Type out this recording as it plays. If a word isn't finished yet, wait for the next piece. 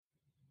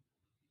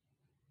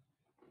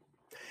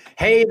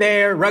Hey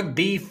there,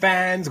 rugby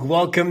fans.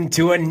 Welcome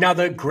to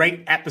another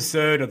great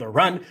episode of the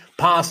Run,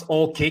 Pass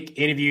or Kick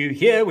interview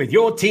here with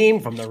your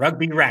team from the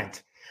Rugby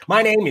Rant.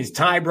 My name is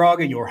Ty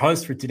Brogger, your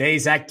host for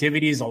today's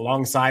activities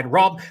alongside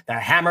Rob, the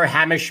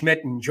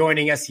Hammerschmidt, and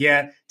joining us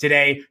here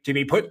today to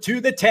be put to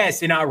the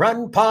test in our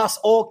Run, Pass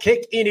or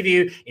Kick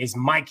interview is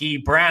Mikey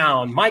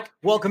Brown. Mike,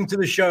 welcome to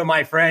the show,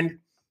 my friend.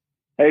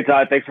 Hey,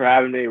 Ty. Thanks for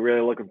having me. Really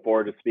looking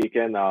forward to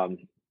speaking.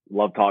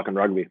 Love talking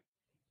rugby.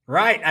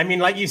 Right. I mean,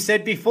 like you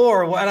said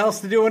before, what else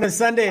to do on a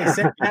Sunday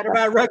except chat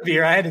about rugby,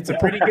 right? It's a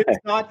pretty good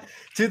start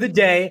to the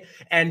day.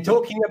 And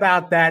talking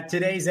about that,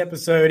 today's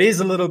episode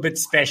is a little bit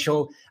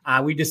special.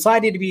 We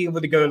decided to be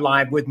able to go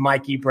live with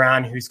Mikey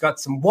Brown, who's got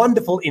some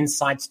wonderful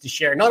insights to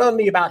share, not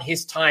only about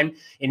his time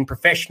in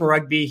professional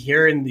rugby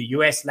here in the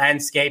US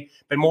landscape,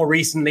 but more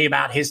recently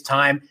about his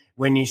time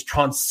when he's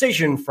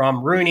transitioned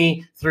from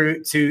Rooney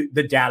through to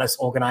the Dallas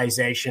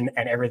organization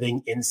and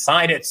everything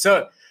inside it.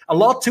 So a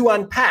lot to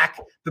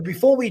unpack, but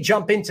before we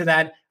jump into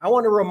that, I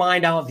want to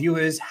remind our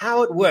viewers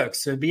how it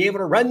works. So to be able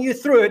to run you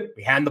through it,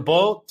 we hand the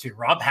ball to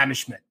Rob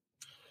Hammerschmidt.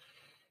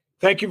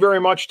 Thank you very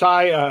much,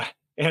 Ty.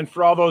 And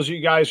for all those of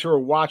you guys who are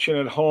watching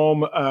at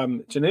home,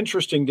 it's an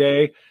interesting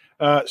day.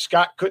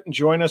 Scott couldn't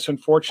join us.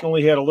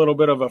 Unfortunately, he had a little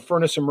bit of a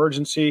furnace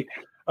emergency.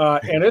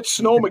 And it's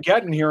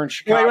Snowmageddon here in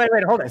Chicago. Wait,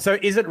 hold on. So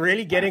is it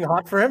really getting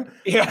hot for him?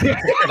 Yeah.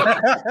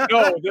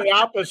 No, the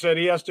opposite.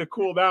 He has to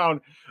cool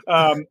down.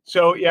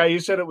 So yeah, you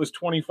said it was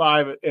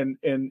 25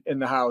 in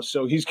the house.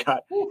 So he's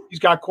got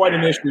quite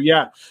an issue.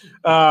 Yeah.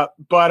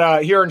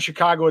 But here in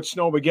Chicago, it's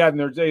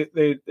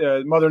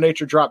Snowmageddon. Mother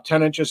Nature dropped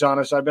 10 inches on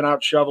us. I've been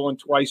out shoveling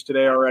twice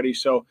today already.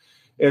 So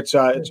it's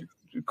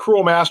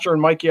cruel master.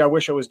 And Mikey, I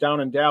wish I was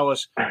down in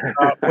Dallas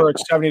where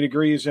it's 70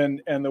 degrees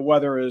and the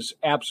weather is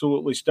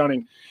absolutely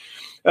stunning.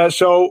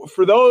 So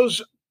for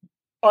those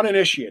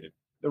uninitiated,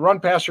 the Run,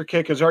 Pass, or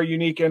Kick is our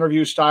unique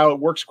interview style. It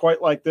works quite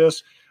like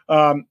this.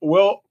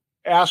 We'll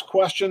ask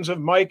questions of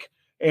Mike,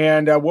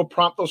 and we'll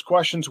prompt those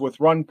questions with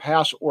run,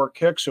 pass, or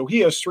kick. So he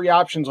has three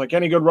options. Like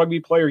any good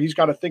rugby player, he's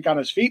got to think on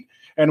his feet,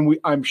 and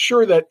I'm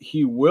sure that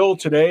he will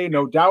today,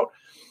 no doubt.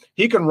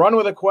 He can run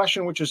with a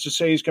question, which is to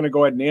say he's going to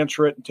go ahead and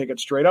answer it and take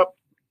it straight up.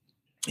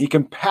 He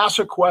can pass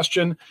a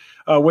question,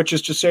 which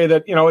is to say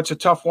that, it's a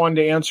tough one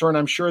to answer, and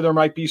I'm sure there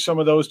might be some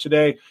of those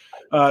today.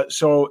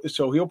 So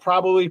he'll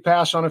probably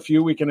pass on a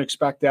few. We can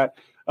expect that.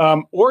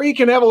 Or he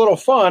can have a little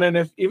fun,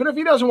 and even if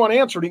he doesn't want to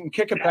answer it, he can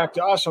kick it back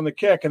to us on the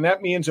kick, and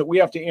that means that we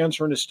have to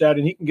answer it instead,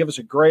 and he can give us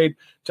a grade,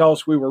 tell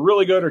us we were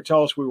really good or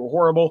tell us we were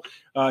horrible.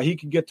 He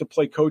can get to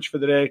play coach for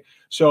the day.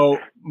 So,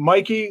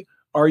 Mikey,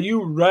 are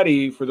you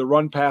ready for the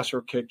Run, Pass,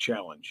 or Kick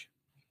challenge?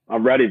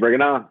 I'm ready. Bring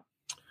it on.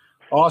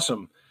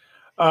 Awesome.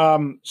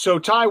 So,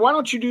 Ty, why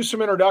don't you do some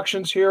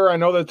introductions here? I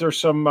know that there's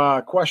some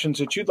questions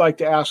that you'd like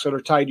to ask that are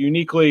tied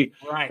uniquely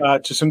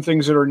to some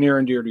things that are near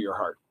and dear to your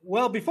heart.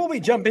 Well, before we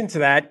jump into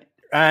that,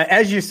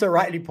 as you so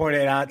rightly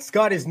pointed out,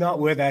 Scott is not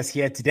with us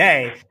here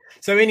today.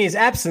 So in his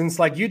absence,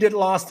 like you did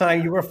last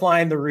time, you were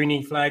flying the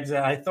Rooney flags.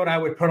 I thought I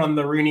would put on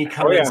the Rooney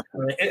colors.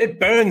 Oh, yeah.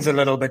 It burns a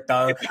little bit,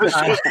 though. You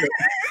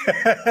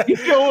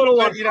feel a little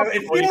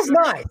it feels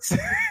nice.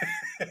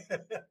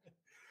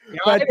 Yeah,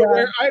 but,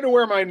 I had to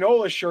wear my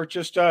NOLA shirt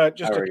just to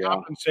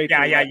compensate.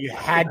 Yeah, you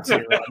had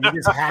to. You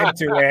just had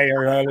to wear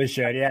your NOLA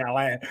shirt.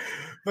 Yeah,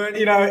 but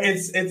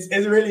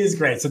it really is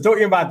great. So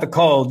talking about the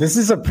cold, this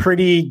is a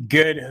pretty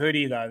good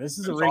hoodie, though. This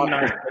is a really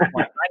nice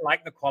one. I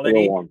like the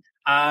quality.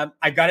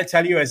 I got to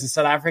tell you, as a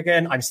South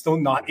African, I'm still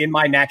not in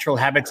my natural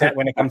habitat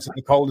when it comes to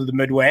the cold of the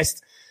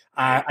Midwest.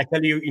 I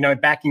tell you,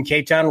 back in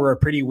Cape Town, we're a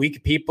pretty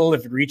weak people.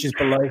 If it reaches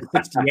below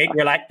 68,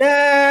 we're like,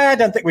 I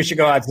don't think we should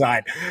go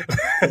outside.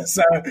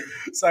 So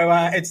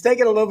it's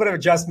taken a little bit of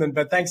adjustment,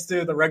 but thanks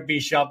to the rugby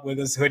shop with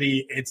this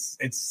hoodie, it's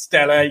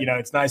stellar.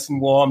 It's nice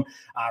and warm,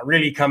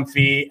 really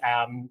comfy.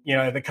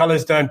 The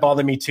colors don't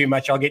bother me too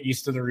much. I'll get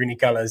used to the Rooney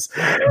colors.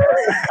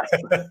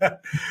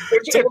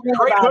 It's a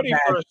great hoodie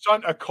for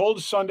a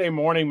cold Sunday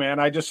morning, man.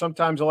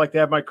 Sometimes I like to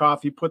have my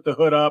coffee, put the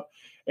hood up.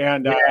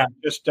 And I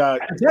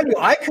tell you,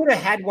 I could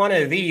have had one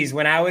of these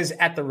when I was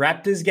at the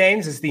Raptors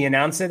games as the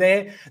announcer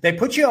there. They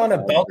put you on a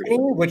balcony,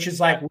 which is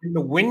like when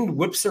the wind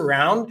whips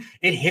around,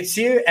 it hits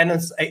you, and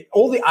it's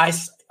all the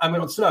ice.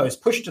 Snow is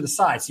pushed to the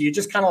side, so you're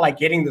just kind of like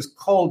getting this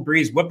cold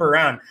breeze whip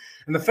around.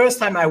 And the first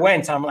time I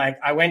went,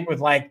 I went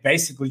with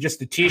basically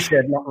just a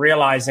t-shirt, not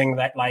realizing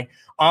that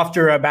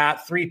after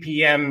about 3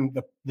 p.m.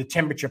 the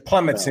temperature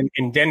plummets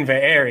in Denver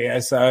area.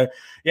 So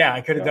yeah,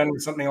 I could have done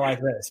something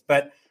like this.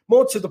 But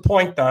more to the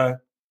point, though.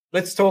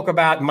 Let's talk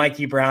about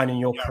Mikey Brown and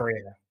your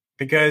career,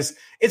 because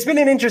it's been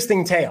an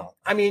interesting tale.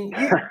 You've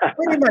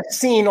pretty much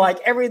seen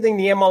everything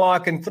the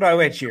MLR can throw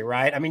at you,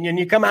 right? And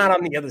you come out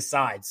on the other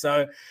side.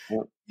 So,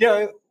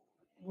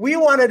 we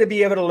wanted to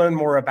be able to learn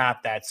more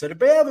about that. So to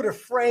be able to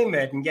frame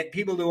it and get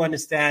people to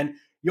understand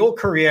your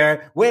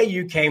career, where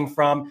you came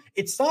from,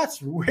 it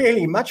starts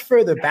really much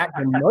further back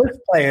than most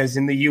players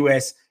in the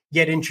U.S.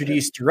 get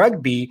introduced to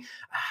rugby,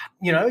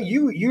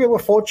 you were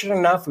fortunate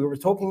enough. We were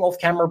talking off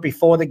camera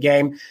before the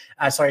game,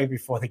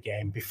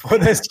 before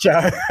this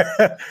show,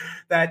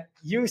 that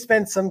you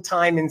spent some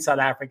time in South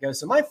Africa.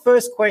 So my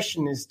first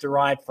question is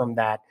derived from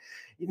that.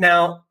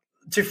 Now,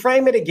 to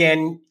frame it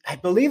again, I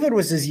believe it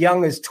was as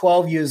young as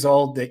 12 years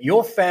old that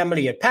your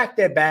family had packed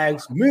their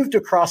bags, moved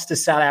across to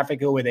South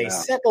Africa, where they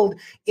settled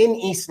in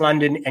East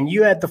London, and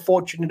you had the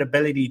fortunate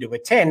ability to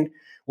attend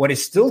what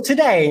is still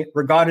today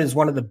regarded as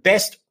one of the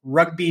best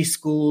rugby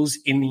schools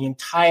in the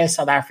entire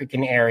South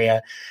African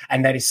area,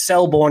 and that is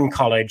Selborne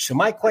College. So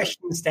my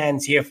question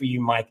stands here for you,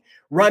 Mike.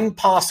 Run,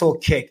 pass, or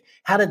kick.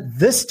 How did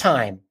this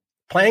time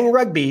playing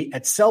rugby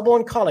at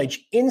Selborne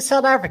College in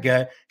South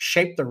Africa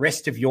shape the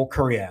rest of your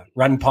career?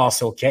 Run,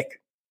 pass, or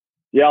kick?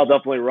 Yeah, I'll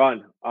definitely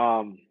run.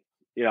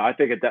 I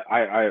think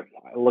I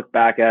look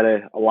back at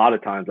it a lot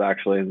of times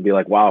actually and be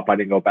like, wow, if I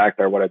didn't go back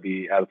there, would I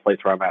be at a place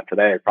where I'm at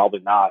today?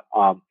 Probably not.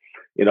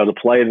 To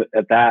play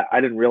at that,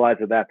 I didn't realize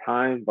at that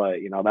time, but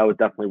that was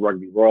definitely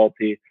rugby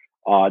royalty.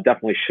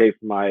 Definitely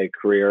shaped my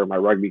career, my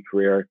rugby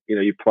career.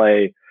 You're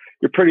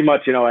pretty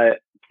much,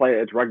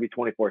 it's rugby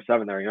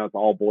 24/7 there. It's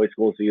all boys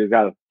school, so you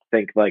got to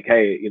think like,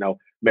 hey,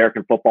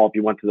 American football, if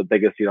you went to the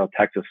biggest,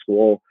 Texas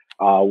school,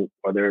 or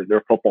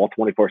their football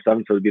 24/7,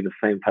 so it'd be the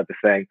same type of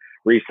thing.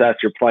 Recess,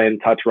 you're playing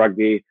touch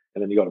rugby,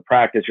 and then you go to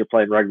practice, you're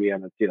playing rugby,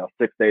 and it's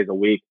 6 days a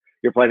week.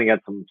 You're playing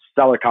against some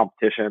stellar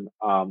competition.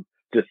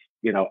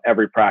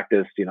 Every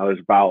practice, there's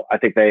about, I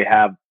think they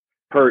have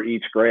per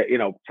each grade,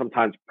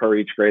 sometimes per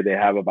each grade they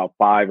have about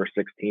 5 or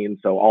 6 teams,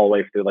 so all the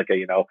way through like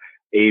a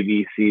A,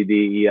 B, C,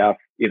 D, E, F,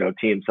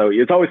 team. So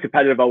it's always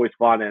competitive, always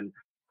fun, and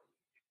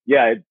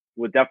it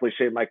would definitely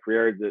shape my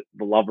career.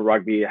 The love of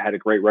rugby. I had a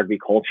great rugby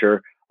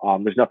culture.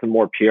 There's nothing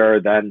more pure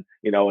than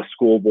a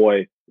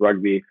schoolboy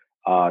rugby.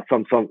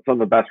 Some of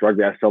the best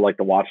rugby I still like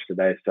to watch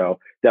today. So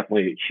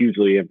definitely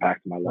hugely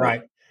impacted my life.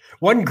 Right.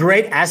 One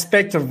great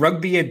aspect of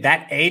rugby at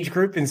that age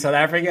group in South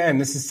Africa,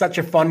 and this is such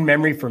a fun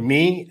memory for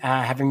me,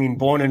 having been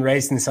born and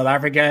raised in South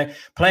Africa,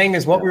 playing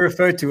as what we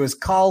refer to as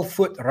Carl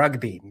foot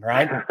rugby,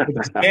 right?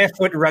 It's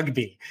barefoot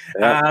rugby.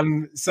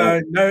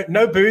 So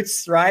no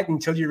boots, right,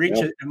 until you reach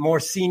a more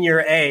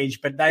senior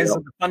age. But those are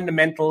the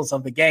fundamentals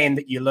of the game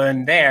that you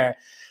learn there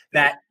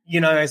that,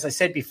 as I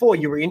said before,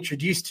 you were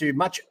introduced to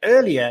much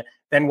earlier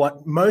than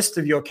what most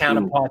of your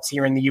counterparts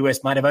here in the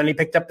US might have only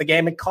picked up the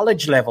game at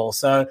college level.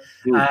 So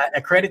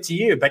a credit to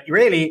you. But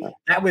really,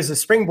 that was a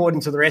springboard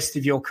into the rest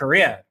of your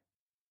career.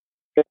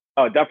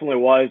 Oh, it definitely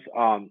was.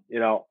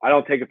 I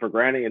don't take it for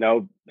granted.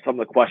 Some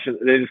of the questions,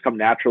 they just come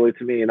naturally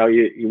to me.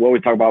 You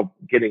always talk about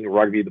getting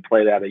rugby to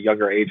play at a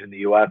younger age in the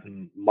US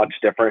and much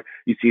different.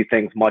 You see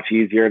things much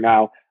easier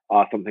now.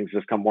 Some things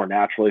just come more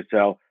naturally.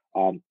 So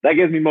that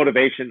gives me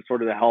motivation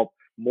sort of to help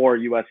more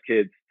US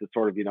kids to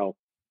sort of,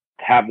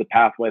 have the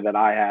pathway that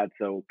I had.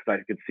 So, because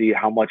I could see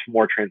how much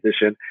more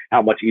transition,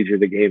 how much easier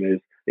the game is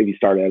if you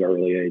start at an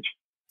early age.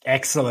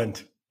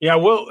 Excellent. Yeah,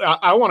 well,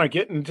 I want to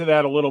get into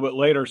that a little bit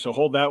later. So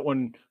hold that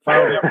one,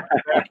 file that one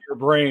back in your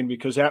brain,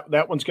 because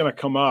that one's going to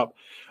come up.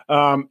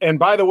 And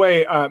by the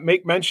way,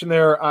 make mention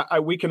there,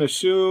 we can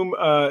assume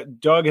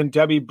Doug and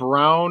Debbie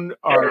Brown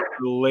are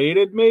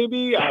related,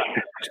 maybe?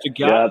 Just a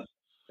guess.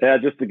 Yeah,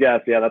 just a guess.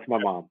 Yeah, that's my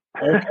mom.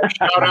 Okay,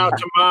 shout out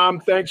to Mom.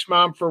 Thanks,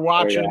 Mom, for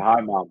watching. Hi,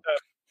 Mom.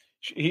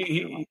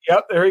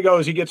 Yep, there he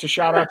goes. He gets a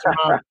shout out to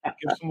Mom.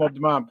 Give some love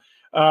to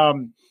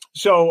Mom.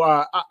 So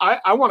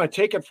I want to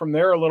take it from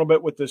there a little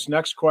bit with this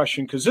next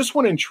question, because this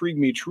one intrigued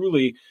me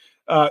truly.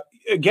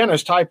 Again,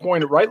 as Ty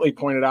rightly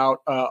pointed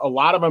out, a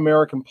lot of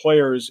American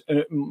players,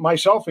 and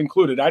myself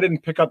included, I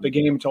didn't pick up the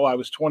game until I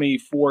was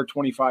 24,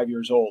 25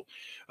 years old,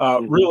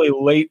 really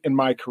late in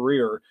my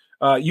career.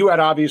 You had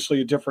obviously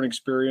a different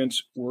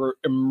experience. We're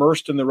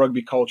immersed in the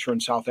rugby culture in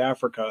South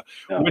Africa,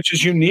 which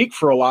is unique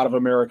for a lot of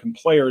American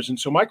players. And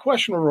so my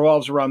question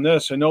revolves around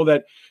this. I know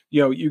that,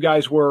 you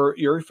guys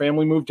your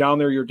family moved down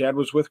there. Your dad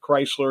was with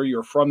Chrysler.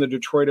 You're from the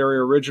Detroit area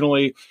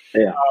originally.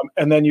 Yeah.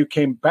 And then you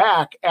came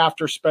back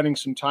after spending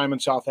some time in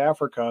South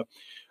Africa.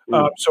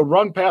 So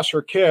run, pass,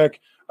 or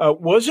kick.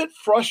 Was it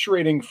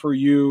frustrating for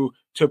you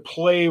to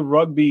play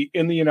rugby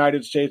in the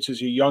United States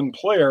as a young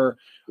player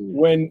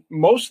when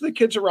most of the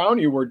kids around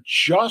you were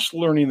just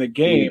learning the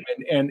game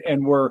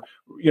and were,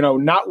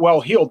 not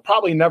well heeled,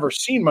 probably never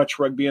seen much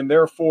rugby, and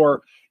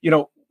therefore,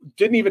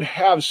 didn't even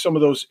have some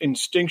of those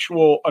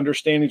instinctual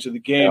understandings of the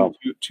game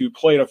to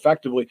play it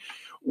effectively?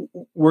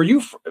 Were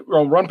you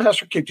run,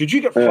 pass, or kick? Did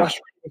you get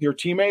frustrated with your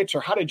teammates,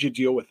 or how did you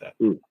deal with that?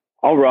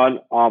 I'll run.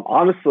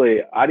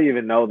 Honestly, I didn't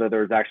even know that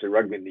there was actually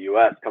rugby in the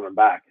U.S. coming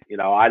back.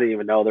 I didn't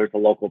even know there's a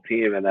local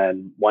team. And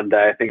then one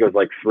day, I think it was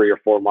like 3 or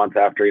 4 months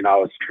after, I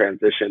was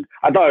transitioned.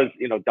 I thought I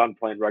was, done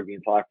playing rugby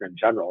in South Africa in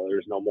general.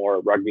 There's no more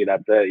rugby.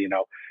 That's it.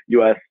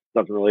 U.S.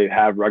 doesn't really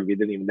have rugby.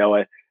 Didn't even know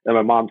it. And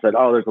my mom said,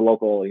 "Oh, there's a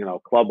local,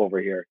 club over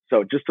here."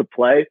 So just to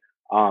play,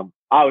 I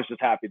was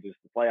just happy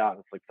just to play,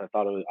 honestly, because I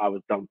thought I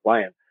was done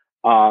playing.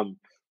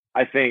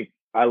 I think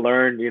I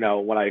learned,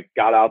 when I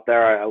got out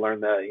there, I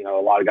learned that, a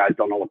lot of guys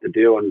don't know what to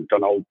do and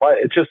don't know what.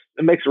 It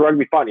makes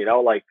rugby fun,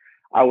 like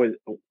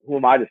who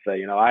am I to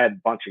say? I had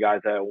a bunch of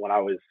guys that when I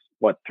was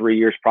 3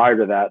 years prior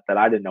to that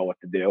I didn't know what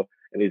to do,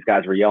 and these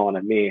guys were yelling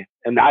at me,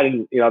 and I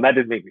didn't, that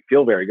didn't make me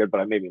feel very good, but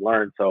it made me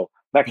learn. So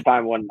next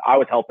time when I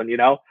was helping,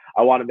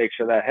 I want to make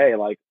sure that, hey,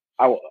 like,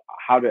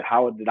 how did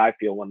I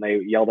feel when they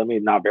yelled at me?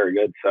 Not very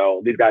good.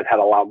 So these guys had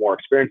a lot more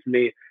experience than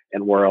me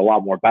and were a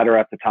lot more better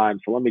at the time.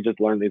 So let me just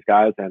learn these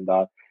guys, and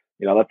that's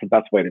the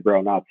best way to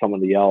grow, not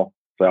someone to yell.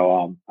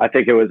 So I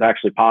think it was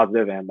actually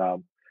positive, and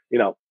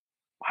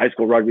high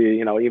school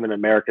rugby, even in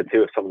America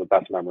too, some of the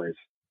best memories,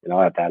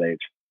 at that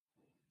age.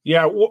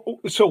 Yeah.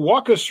 So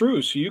walk us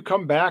through. So you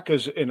come back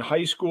as in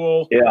high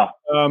school. Yeah.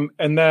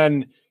 And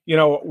then,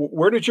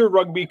 where did your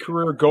rugby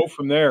career go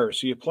from there?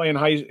 So you're playing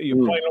playing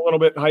a little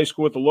bit in high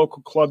school with the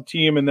local club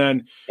team, and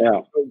then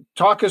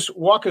walk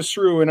us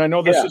through. And I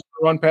know this is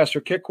a run, pass,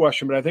 or kick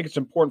question, but I think it's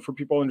important for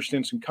people to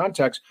understand some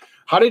context.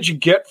 How did you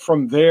get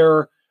from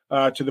there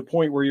to the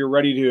point where you're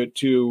ready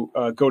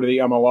to go to the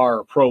MLR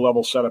or pro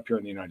level setup here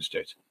in the United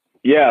States?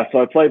 Yeah.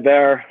 So I played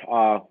there.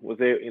 High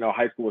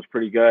school was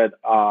pretty good.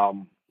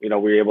 We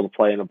were able to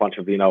play in a bunch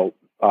of,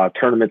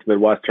 tournaments,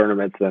 Midwest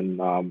tournaments, and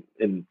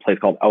in a place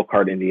called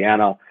Elkhart,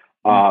 Indiana.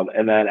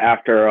 And then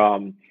after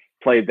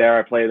played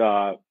there,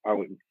 I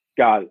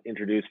got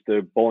introduced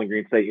to Bowling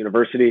Green State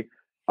University.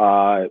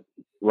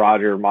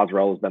 Roger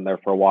Mozzarella has been there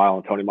for a while,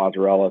 and Tony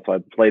Mozzarella. So I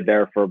played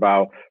there for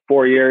about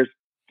 4 years.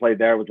 Played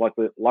there, was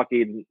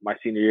lucky my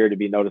senior year to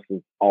be noticed as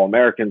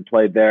All-American.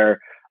 Played there.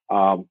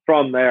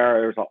 From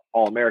there was an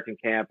All-American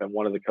camp, and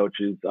one of the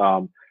coaches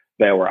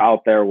that were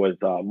out there was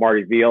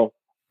Marty Veal.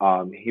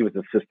 He was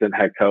assistant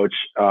head coach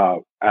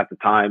at the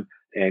time,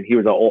 and he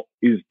was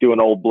doing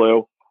Old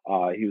Blue.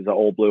 He was an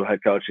Old Blue head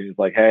coach, and he's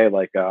like, hey,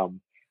 like, if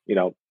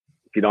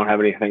you don't have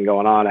anything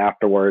going on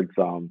afterwards,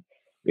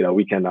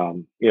 we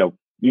can,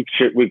 we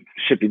ship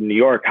you to New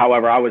York.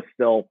 However, I was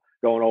still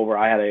going over.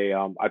 I had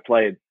I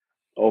played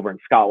over in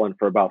Scotland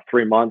for about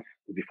 3 months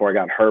before I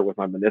got hurt with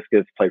my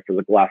meniscus. Played for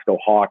the Glasgow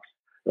Hawks.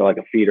 They're like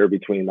a feeder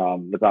between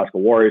the Glasgow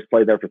Warriors.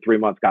 Played there for 3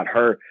 months, got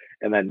hurt.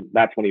 And then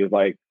that's when he was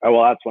like, oh,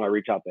 well, that's when I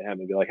reach out to him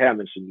and be like, hey, I'm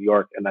interested in New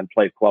York, and then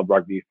played club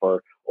rugby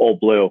for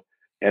Old Blue.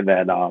 And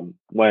then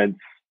went,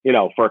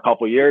 for a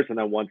couple of years. And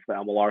then once the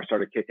MLR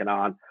started kicking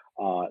on,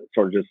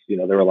 sort of just, they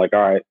were like,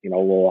 all right,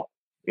 we'll,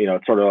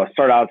 sort of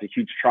start out as a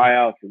huge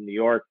tryouts in New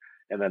York.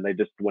 And then they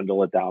just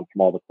dwindle it down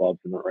from all the clubs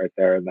and went right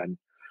there. And then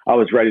I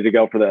was ready to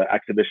go for the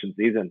exhibition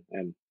season,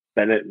 and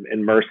been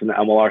immersed in the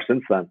MLR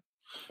since then.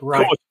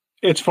 Right. Cool.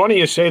 It's funny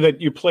you say that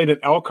you played at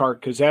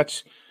Elkhart, because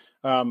that's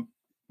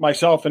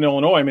myself in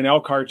Illinois. I mean,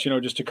 Elkhart's,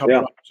 just a couple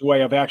hours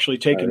away. I've actually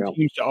taken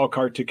teams to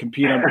Elkhart to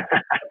compete. I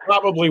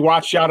probably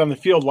watched you out on the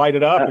field, light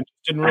it up, and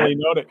didn't really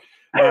know it.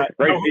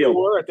 Great who you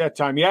were at that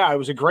time. Yeah, it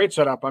was a great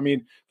setup. I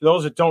mean, for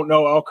those that don't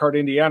know Elkhart,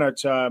 Indiana,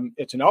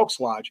 it's an Elks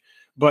Lodge,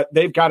 but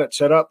they've got it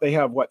set up. They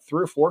have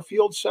 3 or 4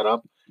 fields set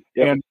up,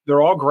 and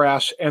they're all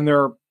grass, and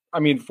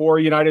for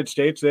United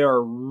States, they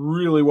are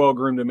really well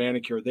groomed and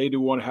manicured. They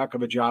do one heck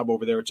of a job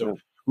over there. It's a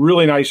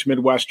really nice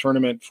Midwest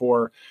tournament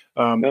for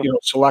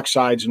select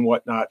sides and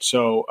whatnot.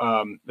 So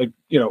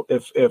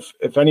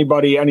if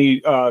anybody,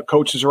 any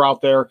coaches are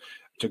out there,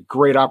 it's a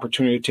great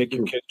opportunity to take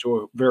your kids to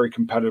a very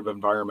competitive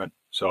environment.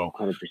 So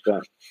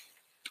 100%.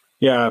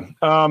 Yeah.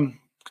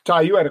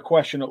 Ty, you had a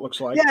question, it looks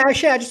like. Yeah,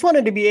 actually, I just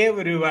wanted to be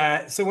able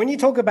to so when you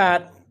talk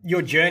about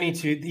your journey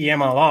to the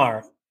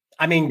MLR,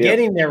 I mean,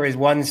 getting there is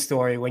one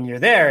story. When you're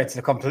there, it's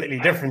a completely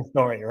different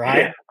story, right?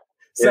 Yeah.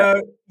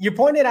 So you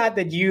pointed out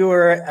that you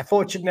were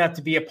fortunate enough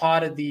to be a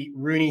part of the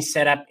Rooney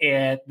setup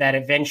that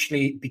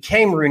eventually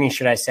became Rooney,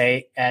 should I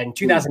say, in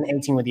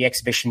 2018 with the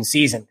exhibition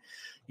season.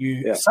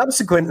 You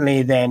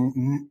subsequently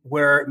then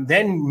were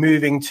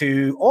moving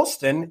to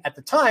Austin at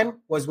the time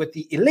was with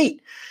the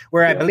Elite,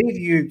 where I believe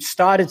you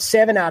started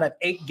 7 out of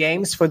 8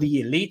 games for the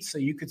Elite. So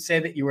you could say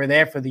that you were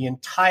there for the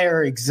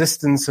entire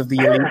existence of the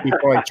Elite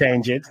before I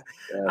change it.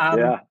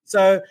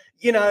 So,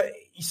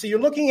 so you're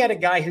looking at a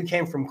guy who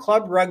came from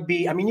club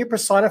rugby. I mean, you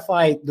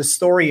personify the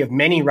story of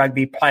many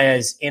rugby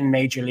players in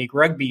Major League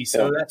Rugby.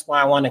 So that's why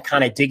I want to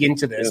kind of dig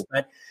into this.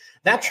 But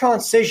that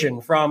transition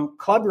from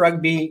club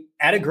rugby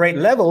at a great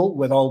level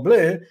with Old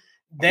Blue,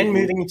 then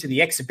moving into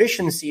the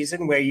exhibition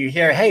season where you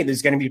hear, hey,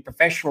 there's going to be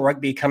professional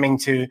rugby coming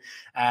to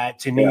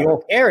New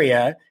York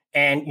area.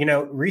 And,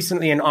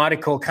 recently an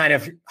article kind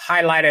of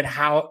highlighted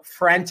how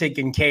frantic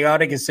and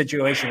chaotic a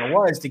situation it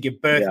was to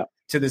give birth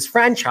to this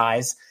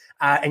franchise.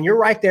 And you're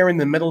right there in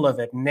the middle of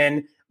it. And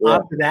then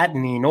after that,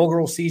 in the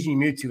inaugural season, you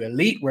moved to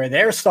Elite where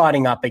they're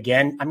starting up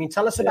again. I mean,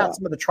 tell us about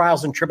some of the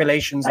trials and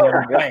tribulations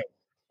along the way.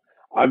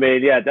 I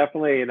mean,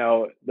 definitely,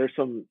 there's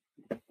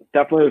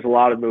a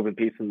lot of moving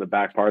pieces in the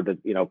back part that,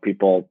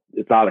 people,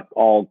 it's not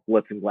all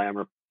glitz and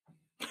glamour.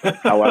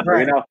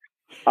 However,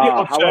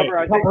 however,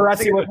 I think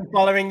paparazzi wasn't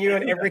following you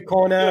in every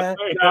corner.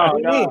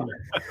 No,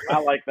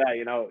 not like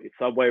that,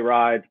 subway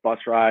rides, bus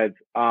rides.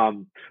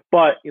 But,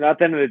 at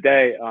the end of the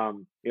day,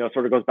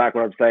 sort of goes back to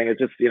what I'm saying. It's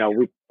just,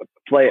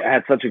 I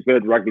had such a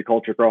good rugby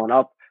culture growing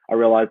up. I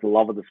realized the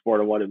love of the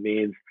sport and what it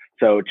means.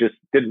 So it just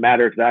didn't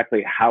matter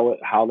exactly how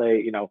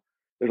they,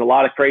 there's a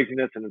lot of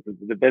craziness, and it's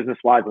the business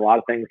wise, a lot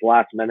of things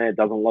last minute. It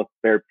doesn't look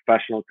very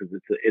professional because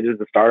it is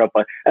a startup.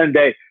 But at the end of the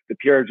day, the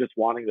pure just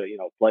wanting to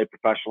play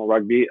professional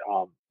rugby,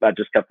 that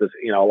just kept us,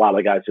 a lot of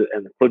the guys,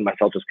 and including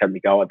myself, just kept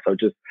me going. So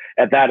just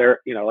at that,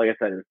 like I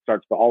said, it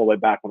starts all the way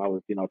back when I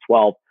was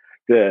 12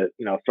 to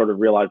sort of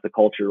realize the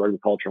culture, rugby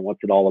culture, and what's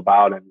it all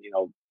about, and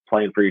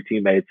playing for your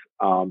teammates,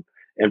 and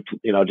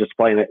just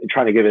playing it and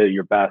trying to give it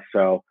your best.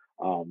 So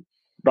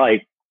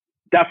like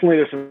definitely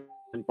there's some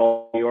in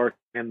both New York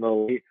and the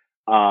league.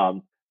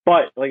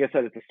 But like I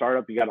said, it's a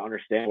startup. You got to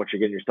understand what you're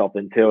getting yourself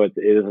into. It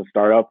is a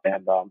startup,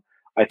 and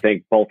I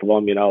think both of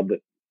them,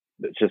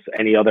 it's just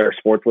any other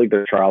sports league,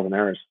 there's trials and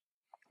errors.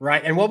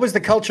 Right. And what was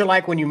the culture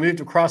like when you moved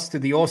across to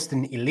the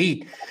Austin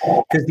Elite?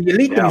 Because the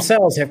Elite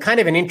themselves have kind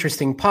of an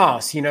interesting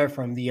path,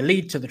 from the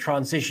Elite to the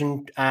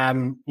transition,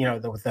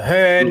 with the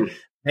herd,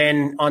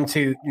 then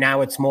onto now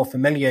it's more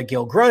familiar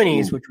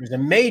Gilgronis, which was a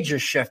major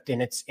shift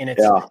in its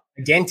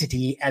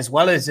identity, as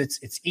well as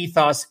its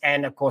ethos,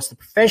 and of course the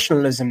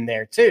professionalism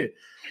there too.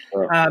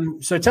 Sure.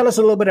 So tell us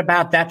a little bit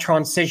about that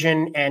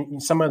transition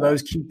and some of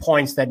those key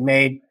points that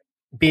made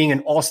being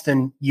in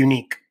Austin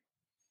unique.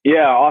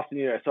 Yeah, Austin.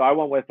 Yeah. So I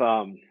went with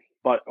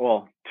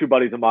two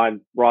buddies of mine,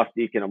 Ross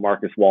Deacon and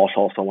Marcus Walsh,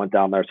 also went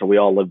down there. So we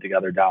all lived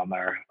together down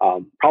there.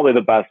 Probably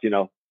the best.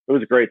 It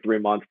was a great 4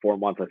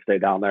 months I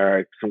stayed down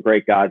there. Some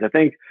great guys. I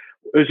think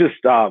it was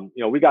just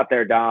we got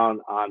there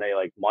down on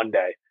a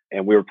Monday,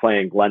 and we were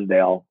playing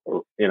Glendale,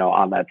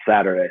 on that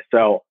Saturday.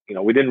 So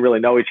we didn't really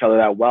know each other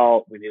that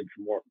well. We needed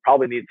some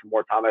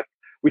more time.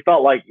 We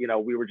felt like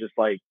we were just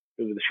like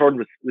it was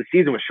the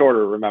season was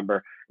shorter.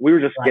 Remember, we were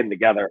just getting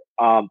together.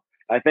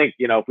 I think,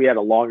 if we had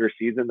a longer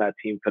season, that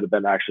team could have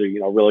been actually,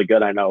 really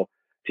good. I know,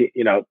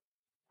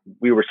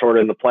 we were sort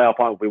of in the playoff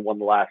hunt. We won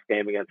the last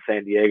game against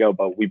San Diego,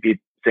 but we beat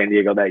San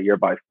Diego that year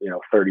by,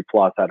 30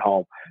 plus at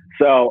home.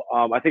 So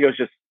I think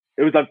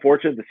it was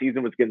unfortunate. The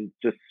season was getting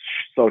just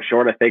so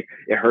short. I think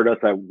it hurt us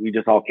that we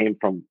just all came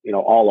from,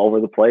 all over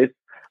the place.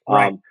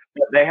 Right.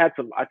 But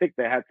I think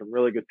they had some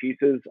really good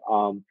pieces.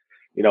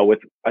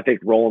 I think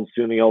Roland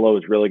Suniola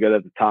was really good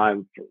at the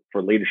time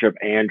for leadership.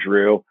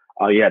 Andrew.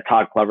 You had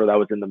Todd Clever that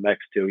was in the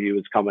mix too. He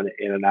was coming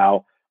in and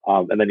out.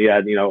 And then you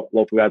had,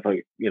 local guys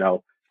like,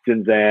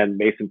 Zinzan,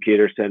 Mason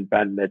Peterson,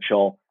 Ben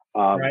Mitchell.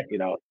 Right.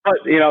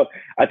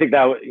 I think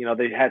that,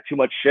 they had too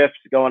much shifts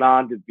going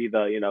on to be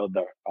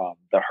the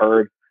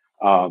herd,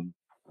 or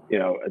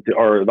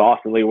the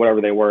Austin League,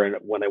 whatever they were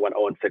when they went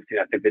 0-16.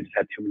 I think they just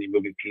had too many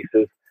moving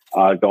pieces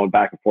going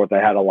back and forth. They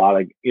had a lot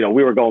of,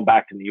 we were going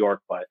back to New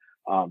York, but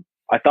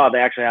I thought they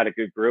actually had a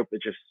good group.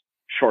 It's just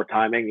short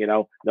timing,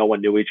 no one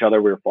knew each other.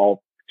 We were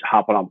all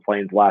hopping on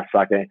planes last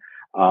second.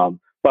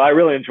 But I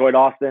really enjoyed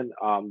Austin.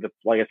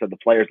 Like I said, the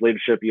players'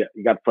 leadership, you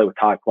got to play with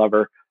Todd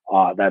Clever.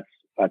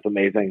 That's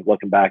amazing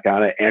looking back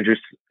on it. Andrew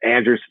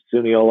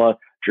Suniola,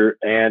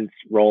 and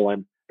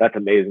Roland. That's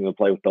amazing to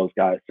play with those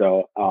guys.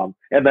 So,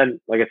 and then,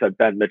 like I said,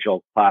 Ben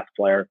Mitchell, class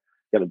player,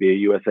 going to be a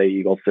USA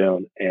Eagle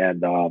soon,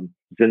 and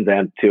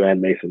Zinzan too,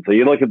 and Mason. So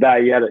you look at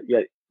that, you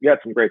had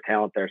some great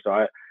talent there.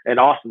 So and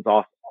Austin's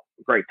also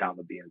a great town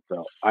to be in.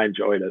 So I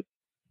enjoyed it.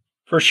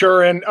 For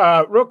sure. And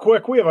real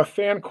quick, we have a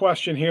fan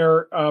question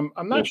here. I'm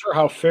not sure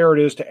how fair it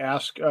is to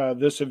ask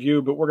this of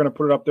you, but we're going to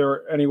put it up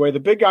there anyway. The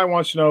big guy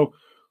wants to know,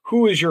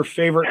 who is your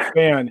favorite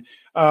fan?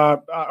 I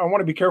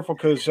want to be careful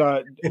because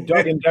Doug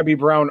and Debbie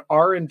Brown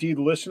are indeed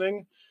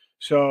listening.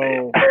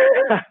 So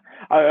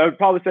I would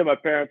probably say my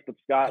parents, but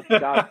Scott's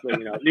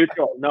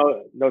neutral,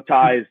 no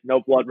ties,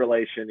 no blood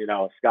relation.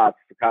 Scott's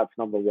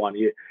number one.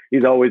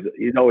 He's always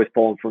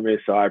pulling for me,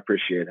 so I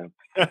appreciate him.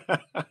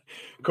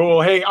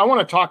 Cool. Hey, I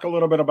want to talk a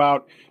little bit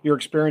about your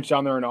experience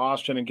down there in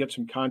Austin and get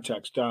some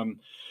context.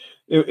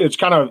 It's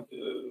kind of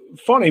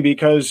funny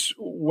because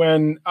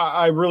when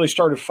I really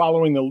started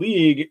following the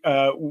league,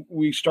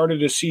 we started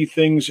to see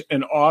things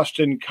in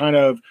Austin kind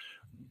of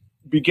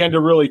began to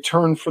really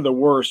turn for the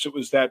worse. It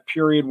was that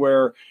period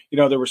where,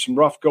 there were some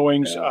rough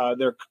goings.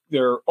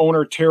 Their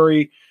owner,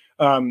 Terry,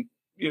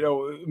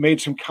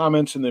 made some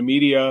comments in the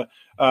media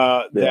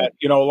that,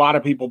 a lot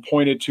of people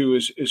pointed to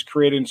is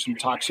creating some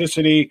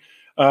toxicity.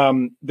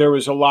 There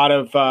was a lot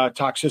of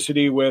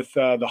toxicity with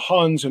the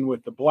Huns and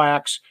with the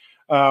Blacks.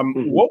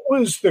 What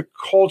was the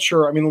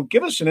culture? I mean,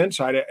 give us an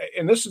insight.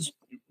 And this is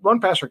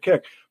run, pass, or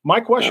kick. My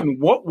question,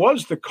 what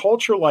was the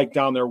culture like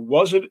down there?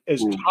 Was it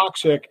as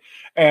toxic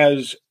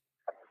as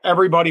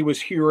everybody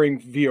was hearing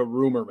via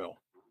rumor mill?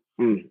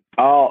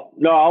 Oh,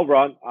 no, I'll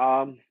run.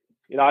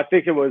 I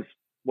think it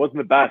wasn't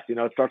the best.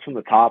 It starts from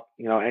the top.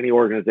 Any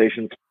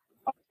organization.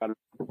 I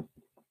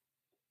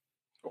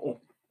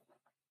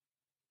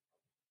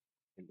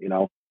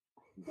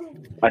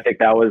think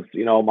that was,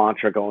 a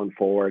mantra going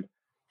forward.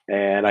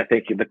 And I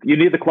think you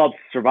need the clubs to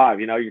survive.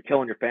 You're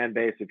killing your fan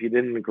base. If you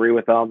didn't agree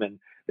with them and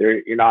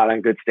you're not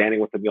in good standing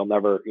with them, you'll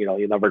never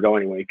go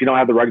anywhere. If you don't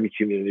have the rugby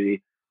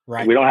community,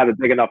 right. We don't have a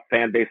big enough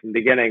fan base in the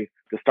beginning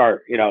to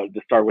start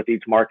with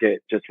each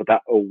market just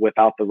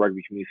without the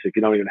rugby community. So if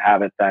you don't even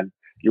have it, then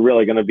you're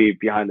really going to be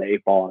behind the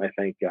 8 ball. And I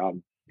think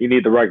you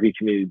need the rugby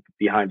community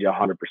behind you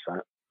 100%.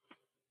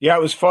 Yeah,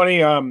 it was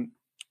funny.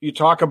 you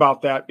talk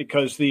about that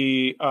because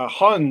the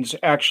Huns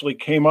actually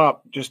came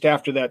up just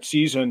after that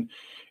season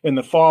in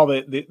the fall.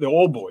 The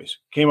old boys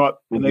came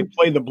up and they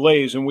played the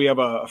Blaze. And we have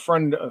a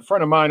friend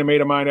of mine, a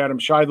mate of mine, Adam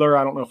Scheidler.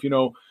 I don't know if you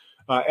know,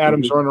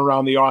 Adam's running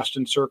around the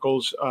Austin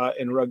circles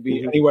in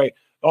rugby. Anyway,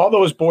 all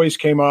those boys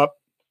came up,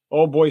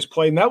 old boys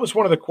played. And that was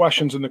one of the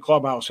questions in the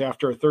clubhouse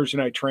after a Thursday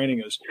night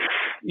training is,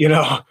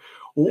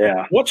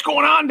 what's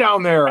going on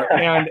down there?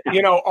 And,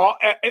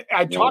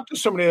 I talked to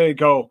somebody, they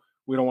go,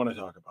 we don't want to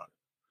talk about it.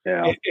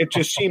 Yeah. It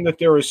just seemed that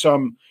there was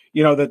some,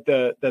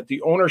 that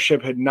the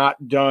ownership had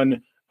not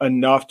done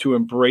enough to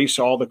embrace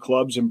all the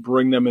clubs and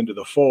bring them into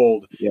the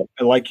fold. Yeah.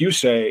 And like you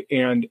say,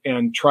 and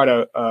try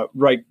to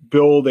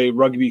build a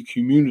rugby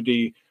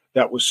community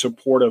that was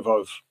supportive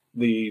of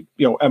the,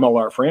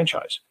 MLR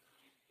franchise.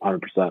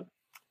 100%.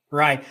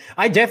 Right.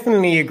 I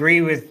definitely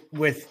agree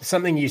with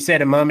something you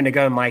said a moment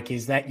ago, Mike,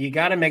 is that you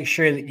got to make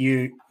sure that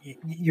you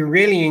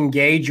really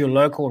engage your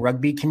local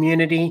rugby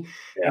community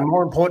and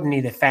more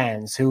importantly, the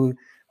fans who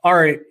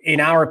are,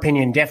 in our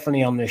opinion,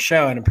 definitely on this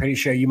show. And I'm pretty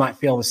sure you might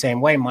feel the same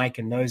way, Mike,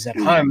 and those at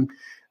home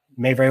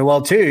may very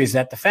well too, is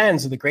that the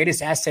fans are the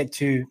greatest asset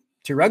to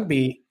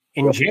rugby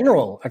in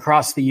general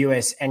across the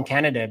US and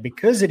Canada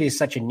because it is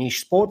such a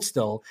niche sport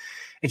still.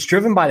 It's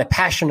driven by the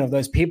passion of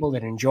those people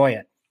that enjoy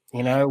it.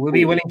 We'll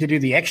be willing to do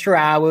the extra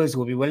hours.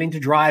 We'll be willing to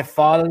drive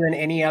farther than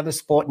any other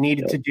sport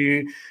needed to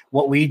do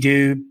what we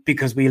do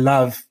because we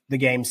love the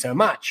game so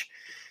much.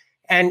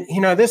 And,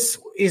 this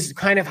is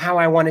kind of how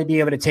I want to be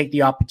able to take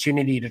the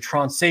opportunity to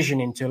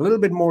transition into a little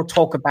bit more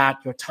talk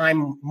about your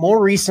time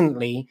more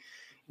recently,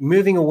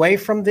 moving away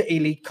from the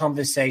elite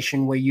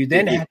conversation where you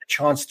then had the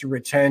chance to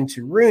return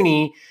to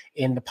Rooney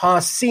in the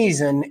past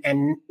season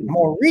and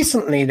more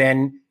recently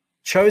then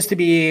chose to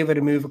be able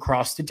to move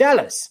across to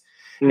Dallas.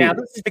 Now,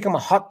 this has become a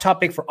hot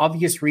topic for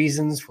obvious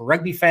reasons for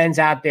rugby fans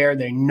out there.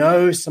 They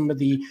know some of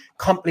the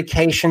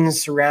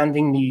complications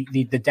surrounding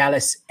the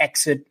Dallas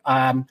exit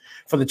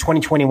for the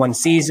 2021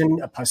 season,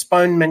 a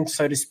postponement,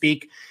 so to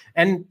speak,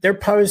 and they're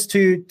poised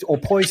to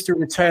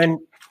return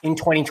in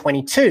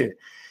 2022.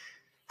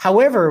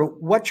 However,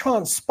 what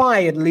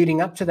transpired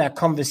leading up to that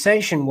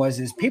conversation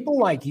is people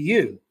like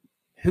you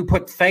who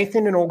put faith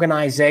in an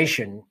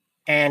organization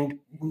and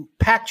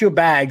packed your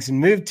bags and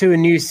moved to a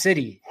new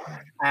city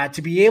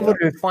to be able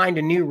to find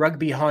a new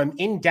rugby home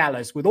in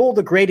Dallas with all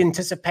the great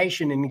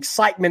anticipation and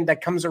excitement that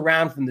comes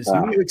around from this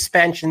new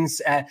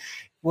expansions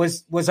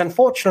was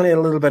unfortunately a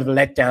little bit of a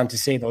letdown, to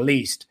say the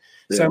least.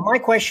 Yeah. So my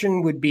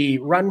question would be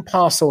run,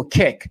 pass, or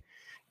kick.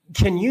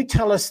 Can you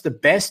tell us the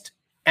best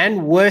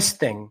and worst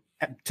thing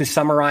to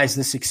summarize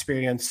this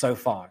experience so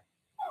far?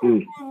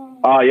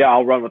 Yeah,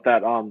 I'll run with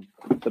that.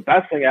 The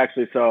best thing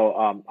actually,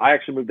 I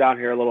actually moved down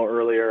here a little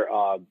earlier,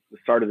 the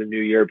start of the new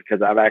year,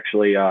 because I'm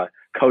actually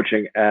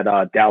coaching at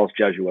Dallas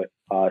Jesuit,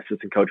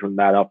 assistant coach with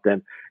Matt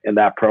Upton in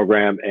that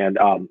program, and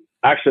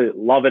actually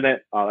loving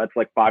it. That's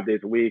like 5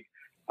 days a week.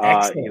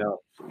 So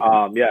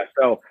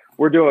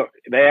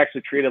they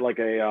actually treat it like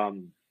a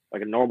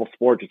normal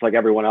sport, just like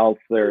everyone else.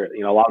 They're,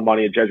 a lot of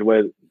money at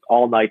Jesuit,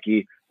 all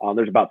Nike.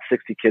 There's about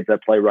 60 kids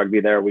that play rugby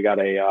there. We got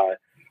a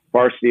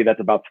varsity that's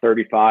about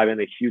 35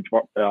 and a huge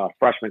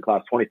freshman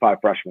class, 25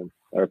 freshmen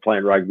that are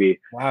playing rugby.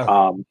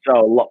 Wow.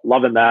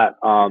 Loving that.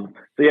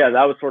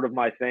 That was sort of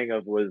my thing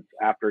was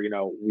after,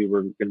 we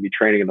were going to be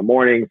training in the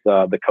mornings,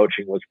 the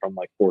coaching was from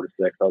like 4 to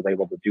 6. I was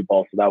able to do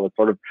both. So that was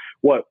sort of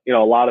what, a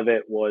lot of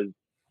it was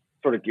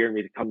sort of gearing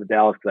me to come to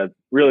Dallas, because I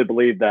really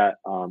believe that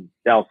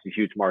Dallas is a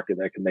huge market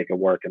that can make it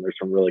work. And there's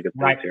some really good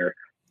things here.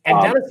 And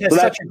Dallas has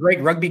such a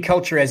great rugby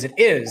culture as it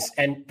is.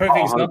 And perfect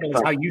example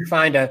is how you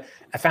found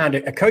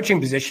a coaching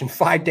position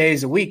 5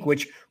 days a week,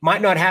 which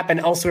might not happen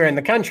elsewhere in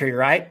the country,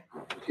 right?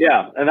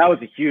 Yeah. And that was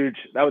a huge,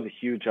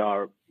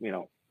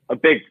 a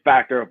big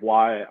factor of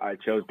why I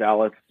chose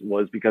Dallas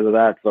was because of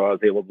that. So I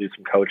was able to do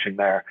some coaching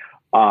there.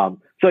 So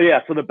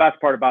the best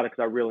part about it,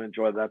 because I really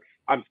enjoyed that,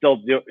 I'm still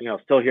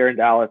here in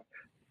Dallas,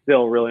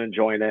 still really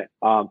enjoying it.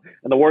 And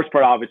the worst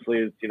part obviously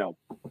is,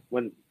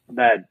 when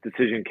that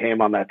decision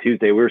came on that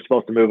Tuesday, we were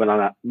supposed to move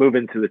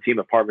into the team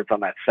apartments on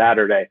that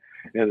Saturday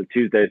and the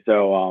Tuesday.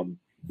 So,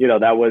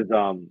 that was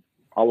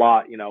a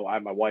lot. I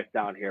had my wife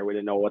down here. We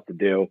didn't know what to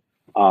do.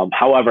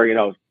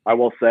 However, I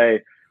will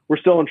say we're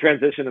still in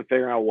transition and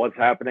figuring out what's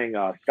happening.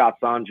 Scott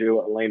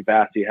Sanju, Elaine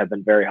Bassey have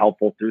been very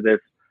helpful through this.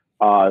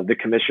 The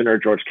commissioner,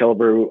 George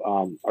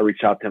Killebrew, I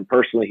reached out to him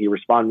personally. He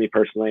responded to me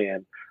personally.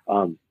 And,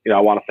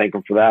 I want to thank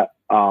him for that,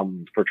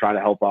 for trying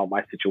to help out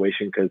my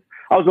situation, because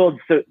I was a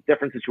little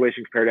different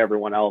situation compared to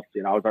everyone else.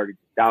 I was already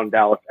down in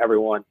Dallas.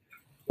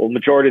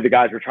 Majority of the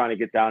guys were trying to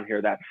get down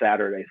here that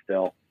Saturday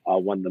still,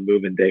 when the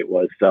move-in date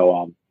was.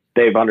 So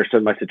they've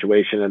understood my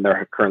situation, and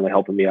they're currently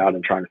helping me out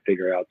and trying to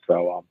figure it out.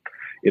 So,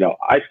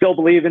 I still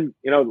believe in,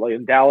 like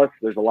in Dallas,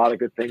 there's a lot of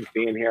good things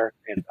being here,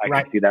 and I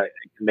can see that it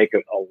can make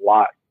it a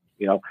lot.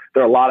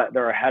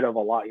 They're ahead of a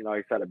lot.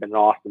 Like I said, I've been in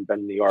Austin, been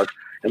in New York,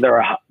 and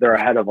they're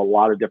ahead of a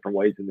lot of different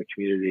ways in the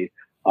community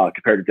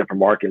compared to different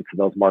markets. And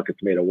those markets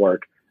made it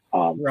work.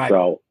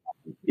 So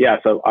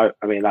I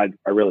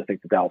really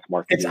think the Dallas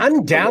market. It's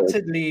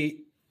undoubtedly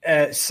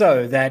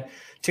so that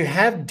to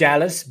have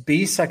Dallas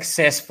be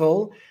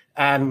successful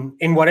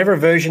in whatever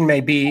version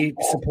may be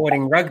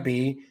supporting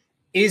rugby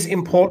is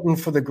important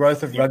for the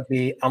growth of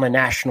rugby on a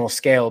national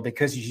scale,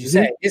 because, as you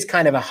say, it is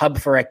kind of a hub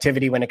for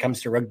activity when it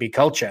comes to rugby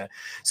culture.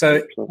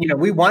 So,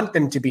 we want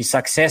them to be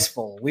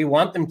successful. We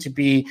want them to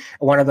be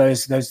one of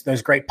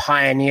those great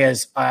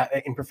pioneers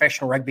in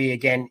professional rugby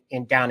again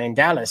down in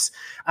Dallas.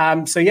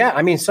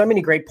 So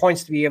many great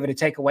points to be able to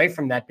take away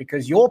from that,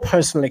 because your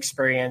personal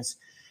experience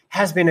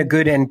has been a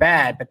good and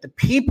bad, but the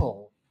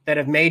people that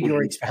have made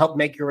helped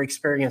make your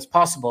experience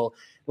possible,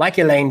 like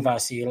Elaine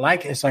Vasi,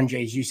 like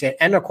Sanjay, as you said,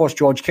 and of course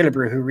George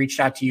Killebrew, who reached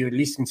out to you at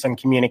least in some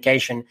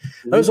communication.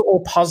 Those are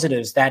all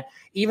positives that,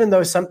 even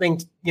though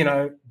something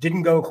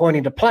didn't go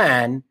according to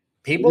plan,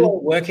 people are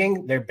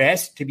working their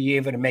best to be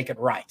able to make it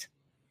right.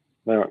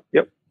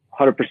 Yep,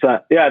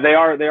 100%. Yeah, they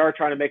are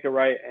trying to make it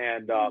right,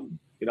 and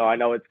I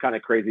know it's kind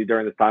of crazy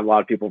during this time. A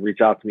lot of people reach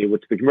out to me,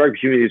 which the rugby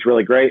community is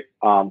really great.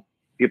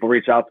 People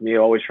reach out to me,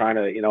 always trying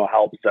to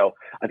help. So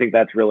I think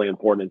that's really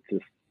important to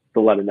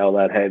let them know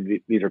that,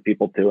 hey, these are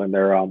people too, and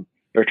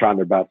they're trying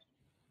their best.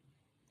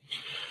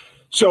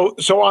 So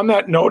on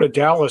that note of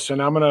Dallas,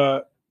 and I'm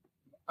gonna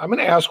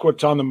ask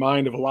what's on the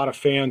mind of a lot of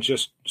fans,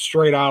 just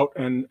straight out.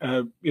 And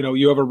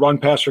you have a run,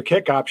 pass, or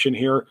kick option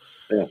here.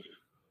 Yeah.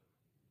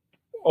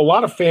 A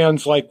lot of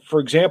fans, like, for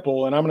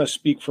example, and I'm going to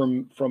speak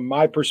from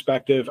my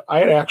perspective. I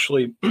had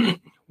actually,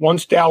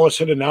 once Dallas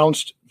had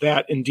announced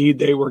that indeed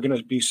they were going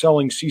to be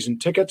selling season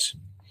tickets,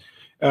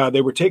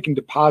 they were taking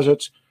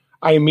deposits.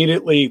 I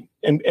immediately,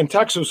 and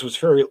Texas was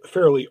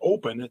fairly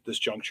open at this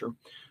juncture.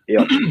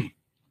 Yeah.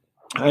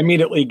 I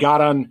immediately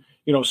got on,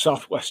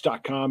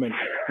 Southwest.com and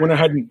went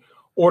ahead and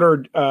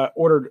ordered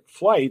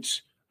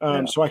flights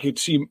so I could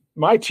see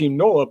my team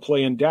NOLA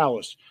play in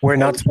Dallas. We're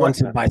not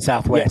sponsored by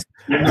Southwest,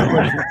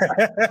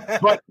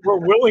 but we're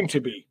willing to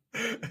be.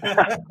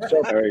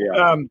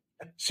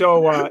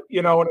 So, and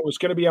it was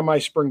going to be on my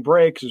spring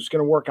break, because it was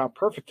going to work out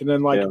perfect. And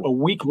then, a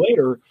week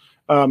later,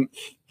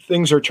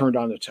 things are turned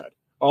on its head.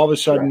 All of a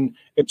sudden,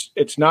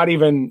 it's not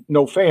even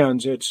no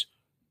fans; it's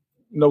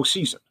no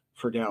season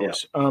for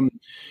Dallas.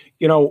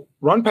 Yeah.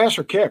 Run, pass,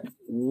 or kick.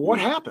 What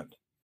happened?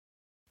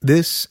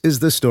 This is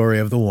the story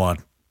of the one.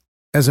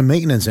 As a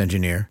maintenance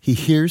engineer, he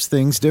hears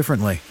things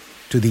differently.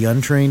 To the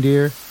untrained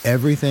ear,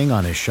 everything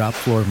on his shop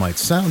floor might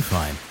sound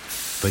fine,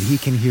 but he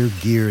can hear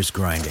gears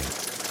grinding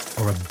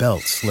or a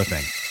belt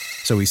slipping.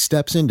 So he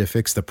steps in to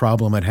fix the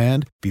problem at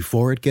hand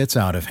before it gets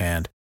out of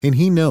hand. And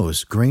he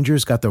knows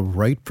Grainger's got the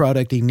right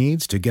product he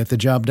needs to get the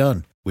job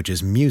done, which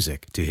is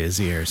music to his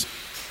ears.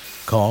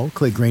 Call,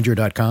 click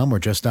Grainger.com, or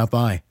just stop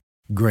by.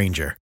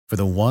 Grainger, for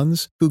the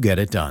ones who get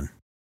it done.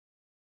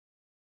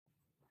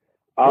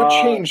 What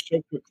changed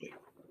so quickly?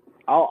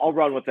 I'll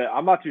run with it.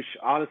 I'm not too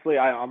honestly.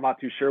 I'm not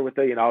too sure with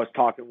it. I was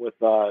talking with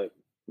the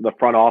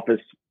front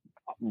office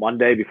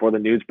Monday before the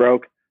news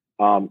broke.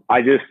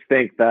 I just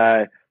think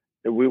that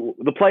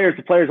the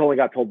players only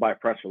got told by a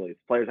press release.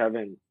 Players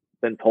haven't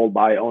been told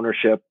by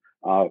ownership.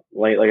 Like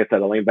I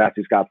said, Elaine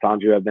Bassey, Scott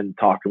Sanju have been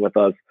talking with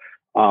us.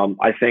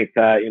 I think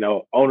that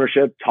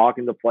ownership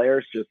talking to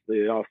players, just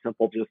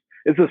simple. Just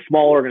it's a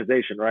small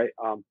organization, right?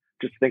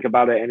 Just think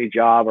about it. Any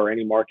job or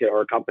any market or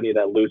a company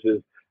that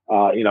loses,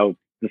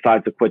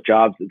 decides to quit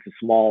jobs. It's a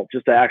small.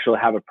 Just to actually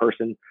have a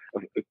person,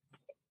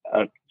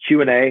 a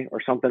Q&A or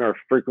something, or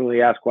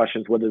frequently asked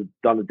questions would have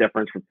done the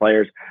difference for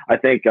players. I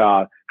think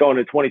going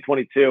to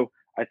 2022,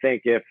 I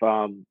think if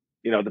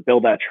to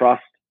build that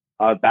trust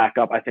back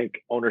up, I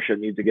think ownership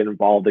needs to get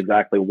involved.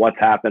 Exactly what's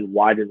happened,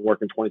 why it didn't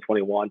work in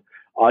 2021,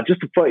 just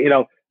to put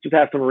just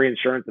have some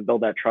reinsurance and build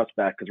that trust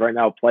back. Because right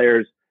now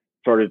players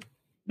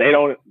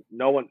no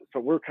one. So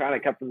we're kind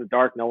of kept in the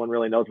dark. No one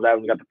really knows what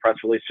happened. We got the press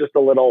release, just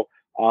a little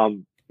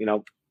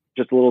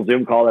just a little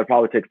Zoom call that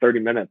probably take 30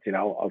 minutes,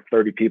 of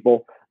 30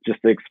 people, just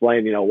to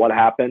explain, what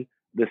happened.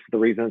 This is the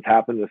reason it's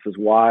happened. This is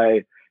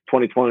why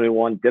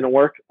 2021 didn't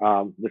work.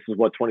 This is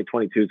what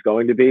 2022 is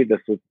going to be. This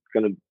is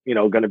going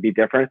to be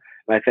different.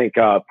 And I think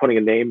putting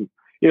a name,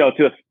 or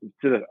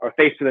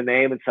face to the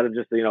name instead of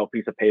just a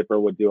piece of paper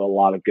would do a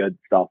lot of good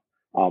stuff.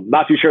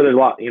 Not too sure. There's a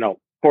lot. Of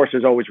course,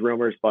 there's always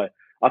rumors, but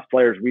us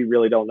players, we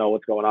really don't know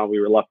what's going on. We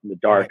were left in the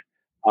dark.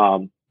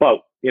 Right.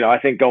 But I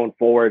think going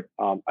forward,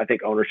 I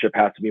think ownership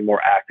has to be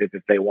more active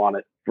if they want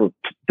it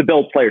to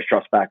build players'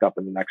 trust back up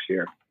in the next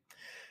year.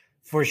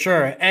 For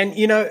sure. And,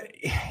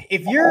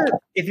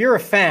 if you're a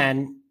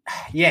fan,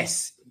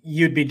 yes,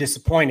 you'd be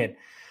disappointed,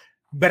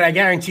 but I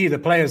guarantee you the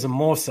players are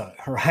more so,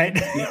 right?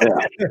 Yeah.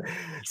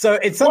 So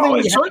it's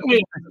something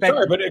certainly,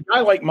 but a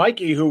guy like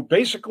Mikey, who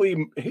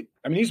basically,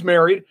 he's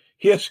married.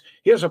 He has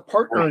a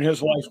partner in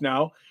his life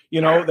now.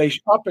 They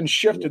up and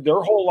shifted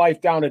their whole life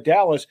down to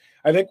Dallas.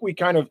 I think we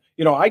kind of,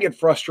 I get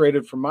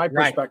frustrated from my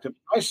perspective.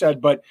 Right. I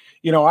said, but,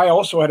 I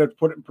also had to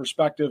put it in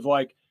perspective,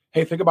 like,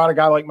 hey, think about a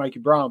guy like Mikey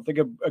Brown. Think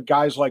of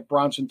guys like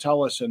Bronson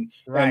Tellis and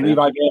Levi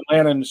Van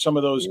Lannon and some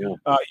of those, in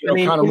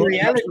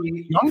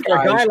reality, young guys,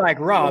 for a guy like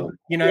Rob,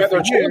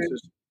 for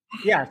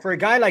Yeah, for a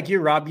guy like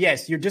you, Rob,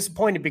 yes, you're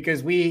disappointed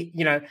because we,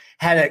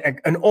 had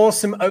an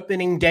awesome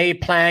opening day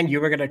planned. You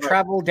were going to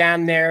travel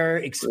down there,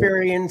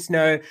 experience,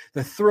 the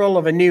thrill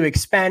of a new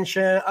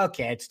expansion.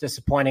 Okay, it's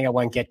disappointing. I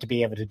won't get to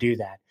be able to do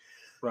that.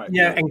 Right.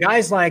 Yeah, and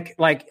guys like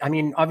I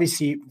mean,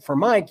 obviously for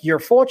Mike, you're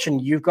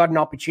fortunate. You've got an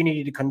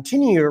opportunity to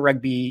continue your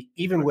rugby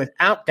even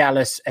without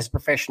Dallas as a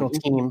professional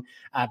team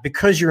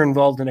because you're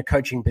involved in a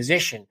coaching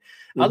position.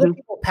 Other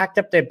people packed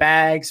up their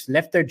bags,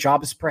 left their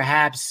jobs,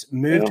 perhaps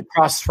moved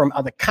across from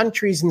other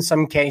countries in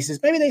some cases.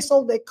 Maybe they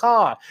sold their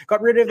car,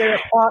 got rid of their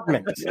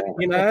apartment,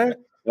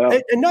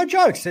 And no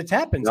jokes, it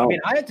happens. No. I mean,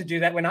 I had to do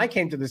that when I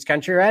came to this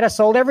country, right? I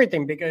sold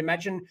everything because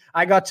imagine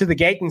I got to the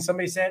gate and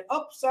somebody said,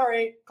 "Oh,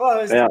 sorry,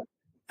 closed." Yeah.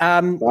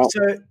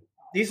 So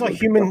these are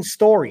human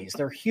stories.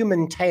 They're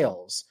human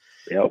tales.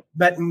 Yep.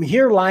 But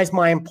here lies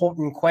my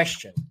important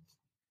question.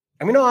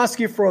 I'm going to ask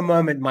you for a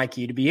moment,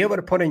 Mikey, to be able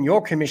to put in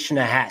your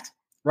commissioner hat.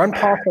 Run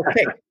past or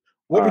pick.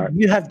 What would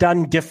you have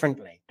done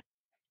differently?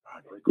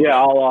 Yeah,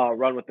 I'll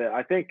run with it.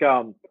 I think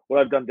what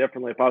I've done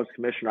differently if I was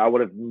commissioner, I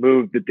would have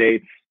moved the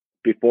dates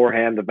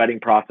beforehand, the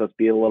vetting process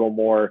be a little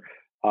more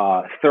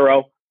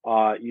thorough.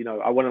 I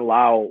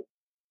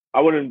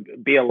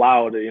wouldn't be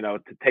allowed, to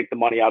take the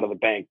money out of the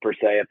bank per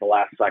se at the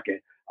last second,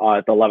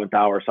 at the 11th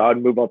hour. So I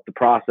would move up the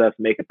process,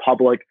 make it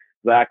public,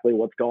 exactly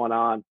what's going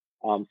on.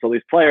 So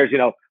these players,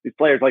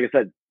 like I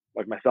said,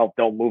 like myself,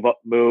 don't move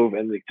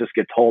and they just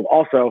get told.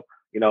 Also,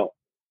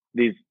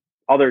 these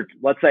other,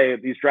 let's say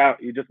these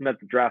you just met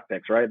the draft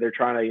picks, right? They're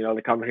trying to,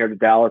 they come here to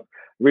Dallas.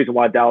 The reason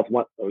why Dallas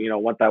went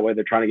that way,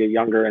 they're trying to get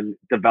younger and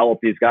develop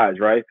these guys,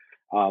 right?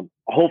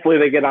 Hopefully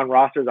they get on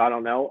rosters. I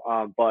don't know.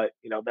 But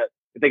that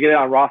if they get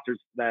on rosters,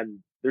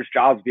 then there's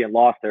jobs being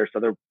lost there. So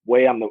they're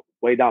way down the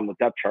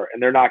depth chart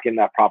and they're not getting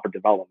that proper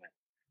development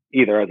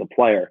either as a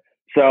player.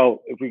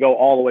 So if we go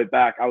all the way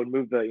back, I would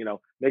move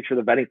make sure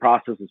the vetting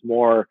process is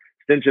more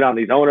stringent on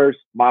these owners,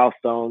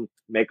 milestones,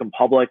 make them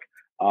public,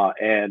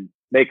 and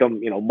make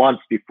them,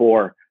 months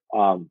before,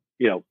 a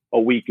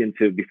week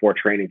before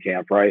training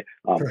camp, right?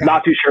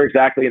 Not too sure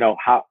exactly,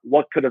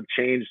 what could have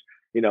changed,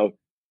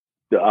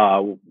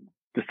 December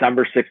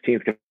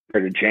 16th compared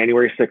to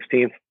January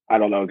 16th. I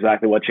don't know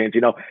exactly what changed.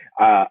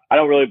 I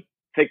don't really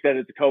think that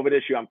it's a COVID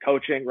issue. I'm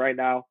coaching right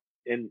now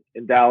in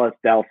Dallas.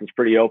 Dallas is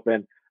pretty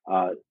open.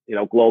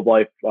 Globe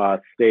Life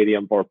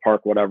Stadium or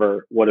Park,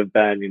 whatever would have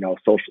been,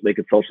 they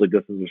could socially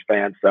distance their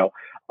fans. So,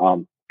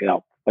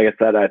 like I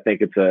said, I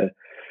think it's a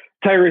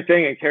integrity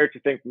thing and character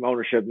thing from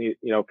ownership,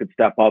 could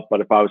step up.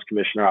 But if I was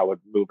commissioner, I would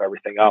move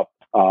everything up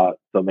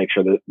to make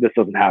sure that this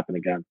doesn't happen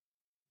again.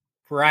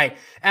 Right.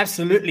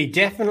 Absolutely.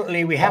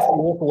 Definitely. We have to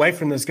walk away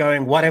from this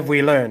going, what have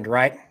we learned,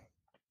 right?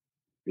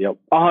 Yep.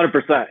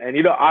 100%.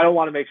 And, I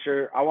want to make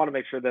sure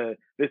that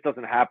this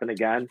doesn't happen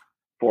again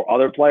for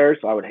other players.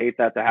 So I would hate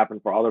that to happen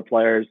for other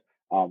players.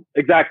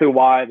 Exactly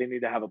why they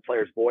need to have a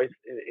player's voice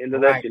into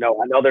this. Right.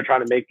 I know they're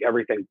trying to make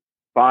everything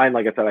fine.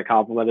 Like I said, I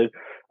complimented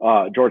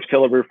George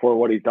Killebrew for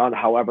what he's done.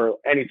 However,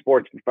 any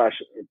sports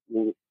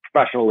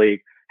professional league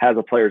has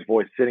a player's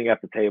voice sitting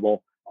at the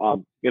table.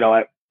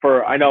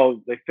 I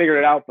know they figured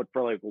it out, but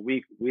for like a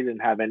week, we didn't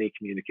have any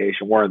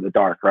communication. We're in the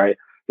dark, right?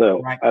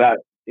 So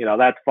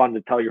that's fun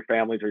to tell your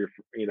families or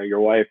your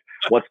wife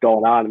what's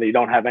going on, and you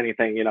don't have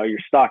anything. You're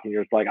stuck, and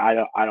you're just like, I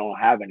don't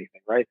have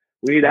anything, right?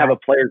 We need to have a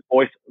player's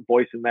voice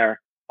in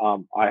there.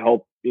 I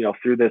hope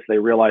through this they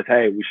realize,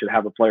 hey, we should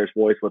have a player's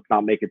voice. Let's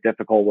not make it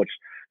difficult, which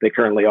they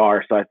currently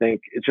are. So I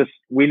think it's just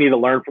we need to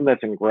learn from this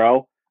and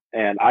grow.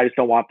 And I just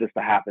don't want this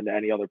to happen to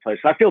any other players.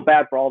 So I feel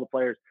bad for all the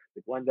players,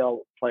 the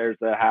Glendale players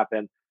that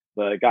happened.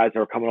 The guys that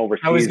are coming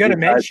overseas. I was going to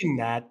mention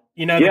that.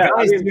 The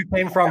guys who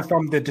came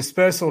from the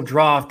dispersal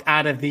draft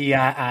out of the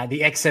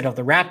exit of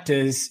the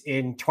Raptors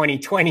in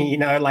 2020,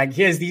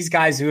 here's these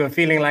guys who are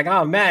feeling like,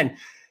 oh man,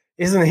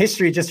 isn't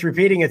history just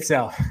repeating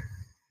itself?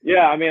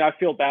 Yeah, I mean, I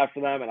feel bad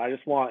for them, and I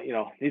just want,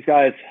 these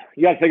guys,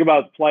 you got to think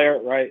about the player,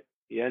 right?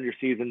 You end your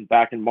season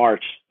back in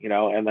March,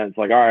 and then it's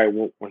like, all right,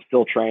 we're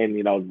still trained,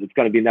 it's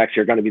going to be next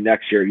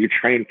year, You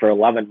train for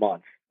 11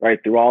 months, right?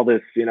 Through all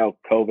this,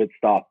 COVID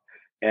stuff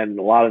and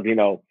a lot of,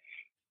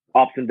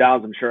 ups and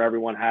downs I'm sure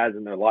everyone has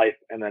in their life.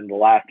 And then the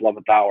last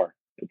 11th hour,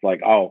 it's like,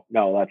 oh,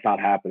 no, that's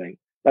not happening.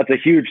 That's a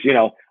huge,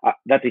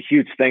 that's a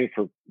huge thing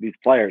for these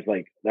players.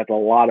 Like that's a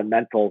lot of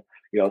mental,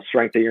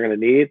 strength that you're going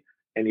to need.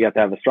 And you have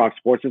to have a strong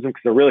support system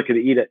because they're really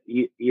going to eat at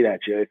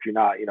you if you're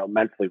not,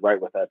 mentally right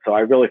with that. So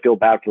I really feel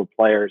bad for the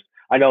players.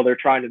 I know they're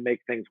trying to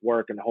make things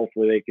work and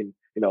hopefully they can,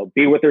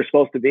 be what they're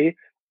supposed to be.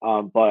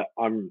 But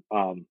I'm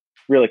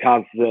really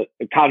conscious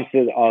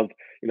of,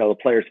 the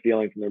players'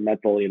 feelings and their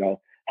mental,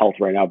 health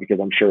right now, because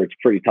I'm sure it's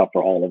pretty tough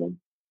for all of them.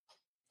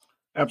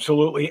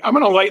 Absolutely. I'm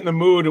going to lighten the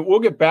mood. We'll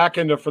get back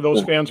into, for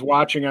those fans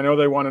watching, I know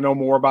they want to know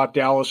more about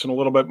Dallas and a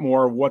little bit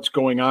more of what's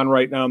going on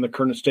right now in the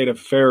current state of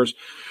affairs.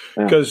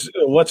 Because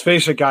let's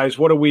face it, guys,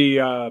 what are we,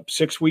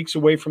 6 weeks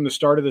away from the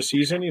start of the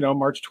season,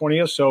 March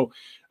 20th. So,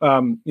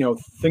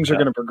 things are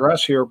going to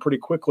progress here pretty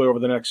quickly over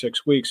the next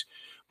 6 weeks.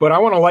 But I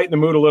want to lighten the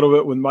mood a little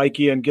bit with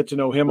Mikey and get to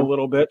know him a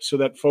little bit so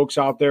that folks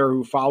out there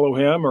who follow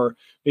him or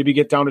maybe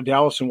get down to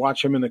Dallas and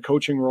watch him in the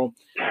coaching role.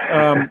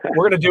 We're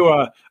going to do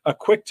a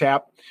quick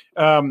tap.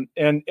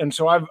 And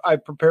so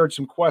I've prepared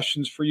some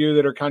questions for you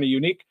that are kind of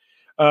unique.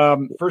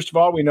 First of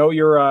all, we know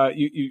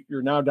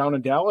you're now down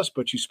in Dallas,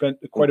 but you spent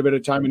quite a bit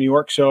of time in New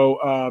York.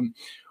 So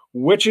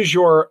which is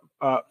your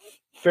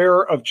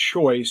fare of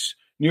choice,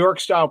 New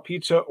York style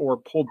pizza or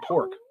pulled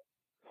pork?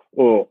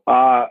 Oh,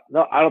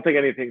 no, I don't think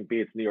anything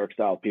beats New York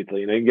style pizza.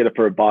 You can get it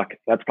for $1.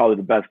 That's probably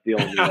the best deal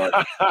in New York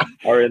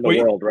or in the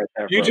world right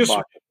there for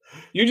 $1.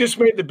 You just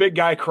made the big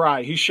guy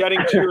cry. He's shedding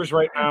tears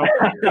right now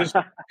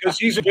because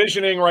he's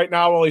envisioning right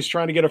now while he's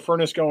trying to get a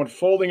furnace going,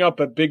 folding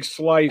up a big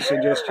slice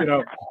and just,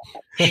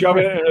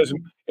 shoving it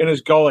in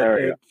his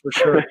gullet for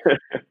sure.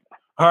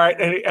 All right.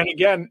 And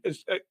again,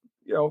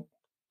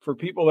 for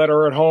people that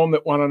are at home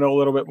that want to know a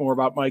little bit more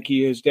about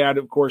Mikey, his dad,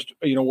 of course,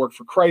 worked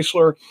for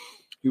Chrysler.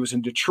 He was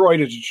in Detroit,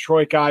 a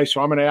Detroit guy. So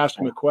I'm going to ask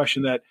him a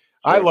question that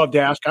I love to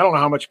ask. I don't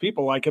know how much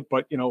people like it,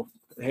 but,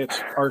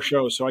 it's our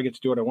show, so I get to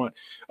do what I want.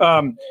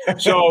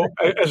 So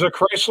as a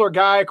Chrysler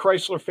guy,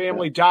 Chrysler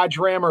family, Dodge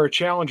Ram or a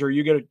Challenger,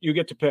 you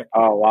get to pick.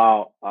 Oh,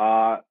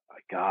 wow.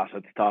 Gosh,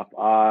 that's tough.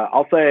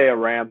 I'll say a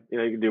Ram. You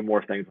can do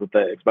more things with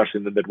it, especially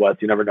in the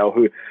Midwest. You never know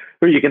who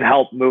you can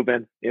help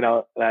moving.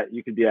 That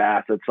you can be an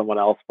asset to someone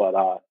else. But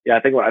I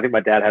think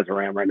my dad has a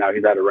Ram right now.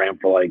 He's had a Ram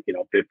for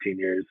 15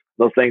 years.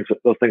 Those things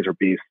are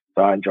beasts.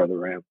 So I enjoy the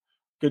Ram.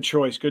 Good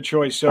choice.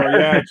 So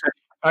yeah,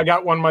 I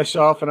got one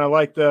myself, and I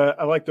like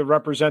to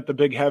represent the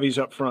big heavies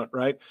up front,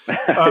 right?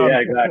 Yeah,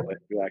 exactly.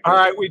 All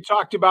right, we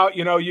talked about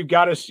you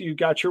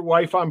got your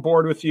wife on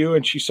board with you,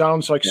 and she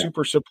sounds like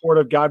super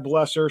supportive. God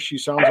bless her. She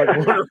sounds like a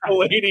wonderful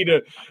lady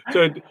to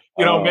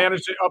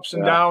manage the ups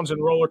and downs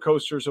and roller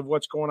coasters of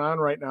what's going on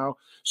right now.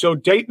 So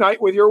date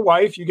night with your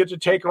wife, you get to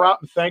take her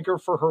out and thank her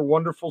for her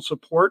wonderful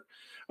support.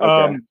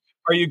 Okay.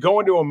 Are you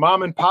going to a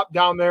mom and pop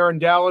down there in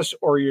Dallas,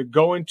 or are you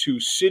going to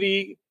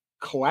City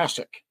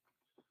Classic?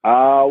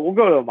 We'll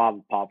go to the mom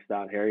and pops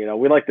down here.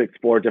 We like to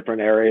explore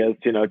different areas.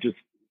 Just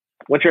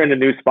once you're in a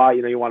new spot,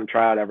 you want to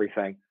try out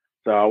everything.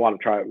 So I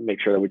want to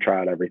make sure that we try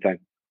out everything.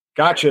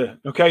 Gotcha.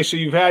 Okay, so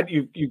you've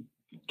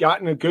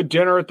gotten a good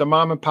dinner at the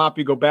mom and pop.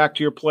 You go back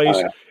to your place. Oh,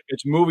 yeah.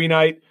 It's movie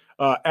night.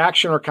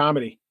 Action or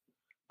comedy?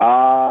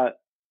 For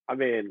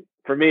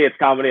me, it's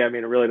comedy. It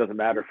really doesn't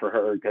matter for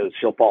her because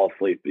she'll fall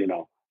asleep.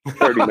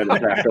 30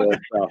 minutes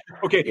afterwards. So,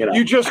 okay,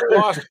 you just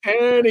lost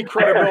any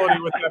credibility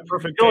with that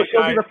perfect. She'll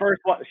be the first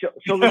one.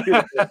 She'll be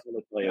the first one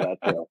to tell you that.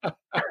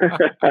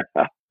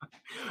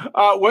 So.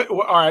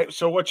 All right.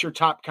 So, what's your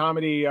top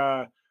comedy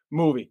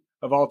movie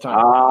of all time?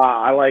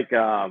 I like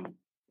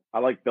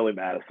Billy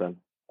Madison.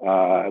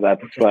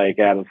 That's like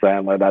Adam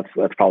Sandler.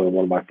 That's probably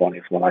one of my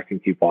funniest ones. I can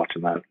keep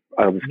watching that.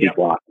 I'll just keep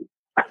watching.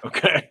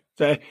 Okay,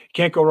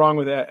 can't go wrong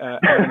with that.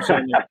 Adam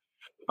Sandler.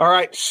 All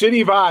right,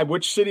 city vibe.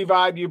 Which city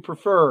vibe do you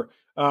prefer?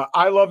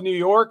 I Love New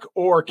York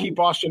or Keep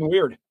Austin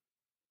Weird?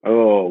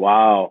 Oh,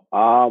 wow.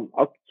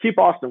 I'll keep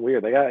Austin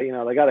Weird. They got a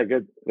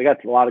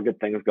lot of good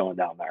things going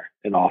down there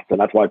in Austin.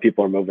 That's why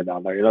people are moving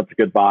down there. It's a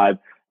good vibe.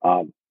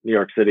 New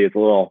York City is a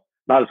little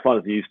not as fun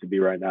as it used to be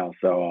right now.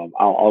 So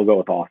I'll go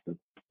with Austin.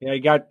 Yeah,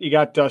 you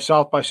got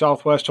South by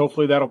Southwest.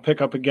 Hopefully that'll pick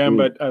up again.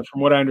 But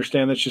from what I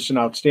understand, that's just an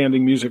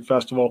outstanding music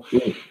festival.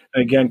 And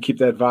again, keep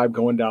that vibe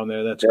going down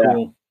there. That's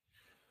cool.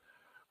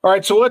 All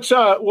right, so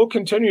we'll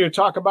continue to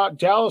talk about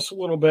Dallas a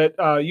little bit.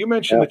 You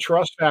mentioned the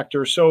trust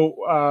factor.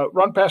 So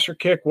run, pass, or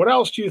kick. What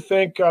else do you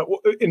think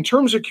in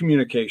terms of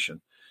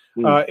communication,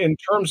 in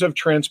terms of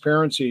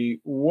transparency?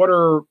 What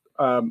are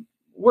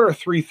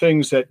 3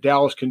 things that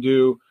Dallas can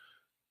do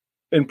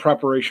in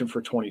preparation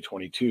for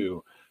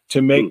 2022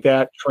 to make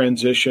that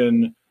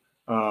transition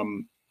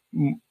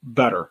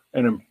better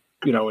and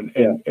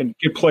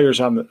get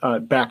players on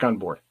back on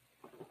board?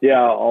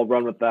 Yeah, I'll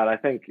run with that. I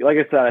think, like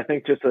I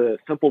said, just a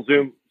simple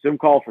Zoom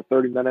call for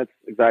 30 minutes,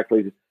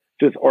 exactly.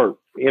 Or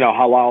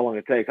how long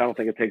it takes. I don't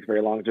think it takes very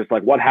long. Just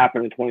like what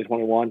happened in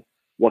 2021,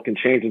 what can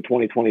change in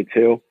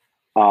 2022,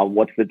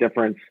 what's the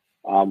difference?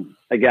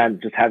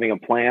 Again, just having a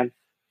plan.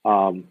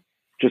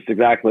 Just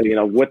exactly,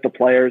 with the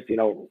players.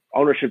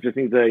 Ownership just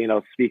needs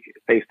to, speak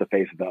face to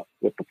face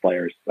with the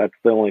players. That's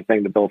the only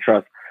thing to build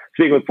trust.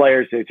 Speaking with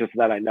players, it's just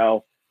that I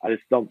know. I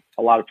just don't.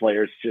 A lot of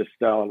players just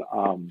don't.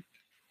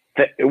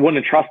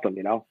 Wouldn't trust them,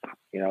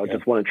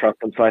 just wouldn't trust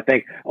them. So I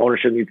think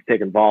ownership needs to take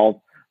involved.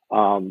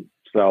 I'll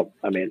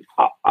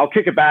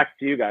kick it back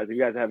to you guys. If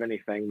you guys have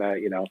anything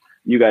that,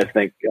 you guys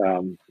think,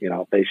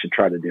 they should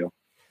try to do.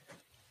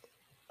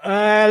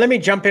 Let me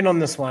jump in on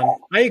this one.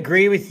 I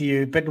agree with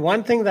you, but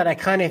one thing that I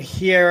kind of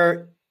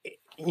hear,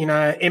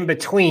 in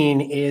between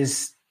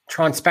is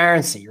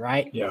transparency,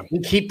 right? Yeah. We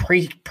keep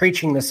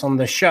preaching this on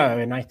the show.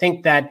 And I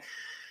think that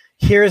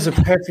here is a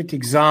perfect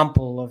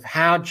example of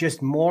how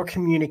just more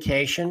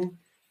communication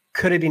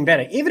could have been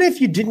better. Even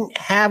if you didn't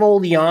have all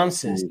the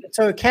answers, it's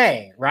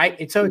okay, right?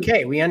 It's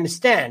okay. We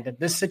understand that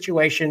this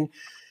situation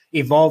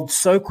evolved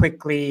so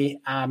quickly.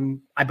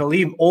 I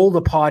believe all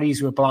the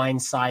parties were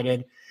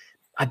blindsided.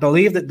 I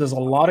believe that there's a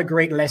lot of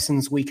great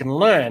lessons we can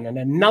learn. And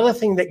another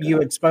thing that you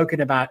had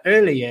spoken about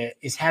earlier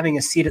is having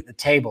a seat at the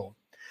table.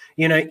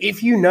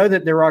 If you know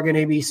that there are going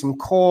to be some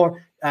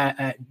core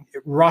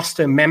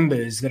roster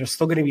members that are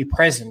still going to be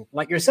present,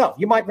 like yourself,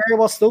 you might very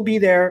well still be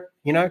there.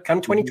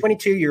 Come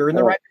 2022, you're in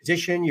the right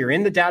position. You're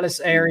in the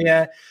Dallas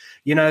area.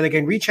 They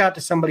can reach out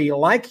to somebody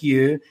like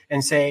you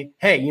and say,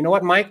 hey, you know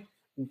what, Mike,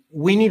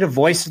 we need a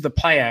voice of the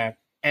player,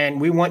 and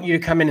we want you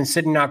to come in and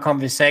sit in our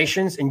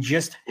conversations and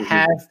just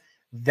have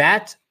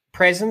that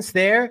presence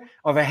there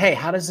of hey,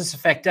 how does this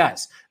affect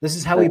us? This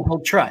is how we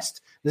build trust.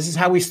 This is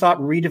how we start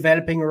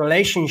redeveloping a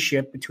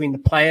relationship between the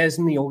players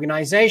and the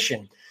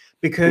organization,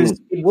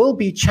 because it will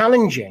be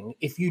challenging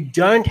if you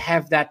don't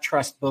have that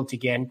trust built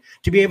again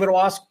to be able to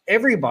ask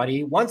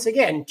everybody once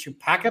again to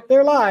pack up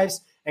their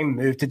lives and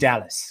move to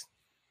Dallas.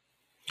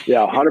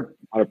 Yeah,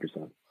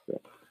 100%.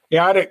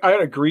 Yeah,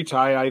 I'd agree,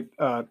 Ty.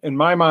 In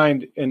my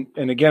mind, and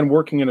again,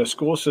 working in a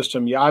school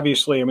system,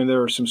 obviously,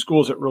 there are some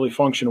schools that really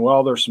function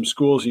well. There are some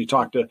schools I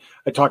talk to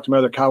my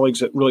other colleagues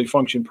that really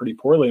function pretty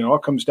poorly. And it all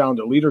comes down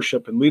to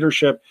leadership. And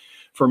leadership,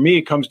 for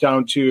me, comes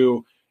down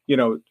to,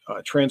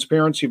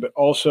 transparency, but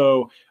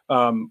also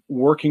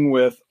working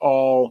with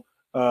all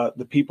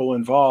the people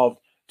involved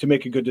to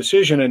make a good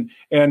decision.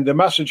 And the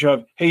message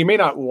of, hey, you may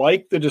not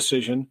like the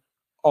decision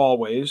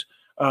always,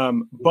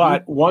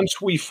 but once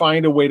we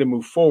find a way to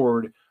move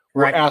forward,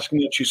 we're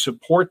asking that you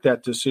support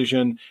that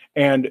decision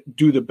and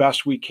do the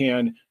best we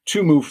can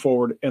to move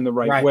forward in the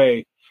right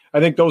way. I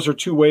think those are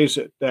two ways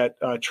that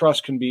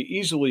trust can be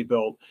easily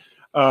built.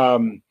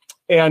 And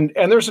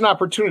there's an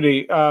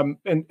opportunity.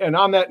 And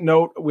on that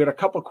note, we had a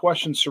couple of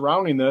questions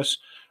surrounding this.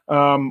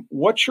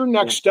 What's your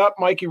next step,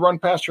 Mikey? Run,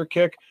 pass, or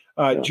kick?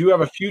 Do you have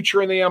a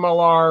future in the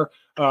MLR?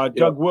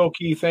 Doug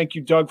Wilkie, thank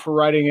you, Doug, for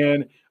writing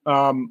in.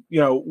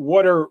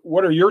 What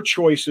are your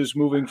choices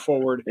moving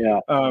forward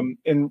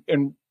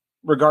in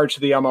regards to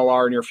the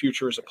MLR and your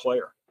future as a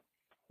player?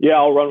 Yeah,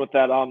 I'll run with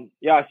that.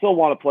 I still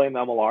want to play in the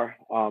MLR.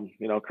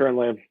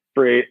 Currently I'm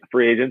free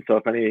agent, so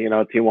if any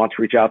team wants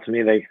to reach out to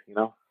me, they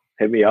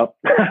hit me up.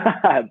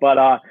 But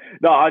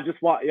no, I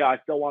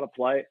still want to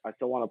play. I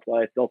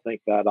still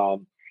think that I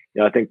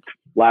think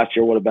last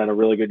year would have been a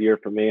really good year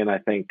for me, and I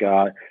think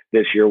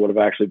this year would have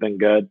actually been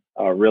good.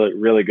 Really,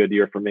 really good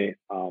year for me.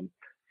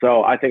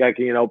 So I think I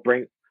can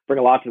bring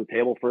a lot to the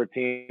table for a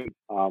team.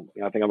 I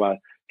think I'm a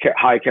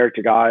high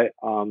character guy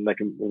that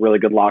can really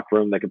good locker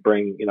room that could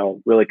bring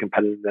really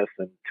competitiveness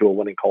and to a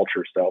winning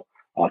culture. So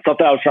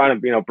something I was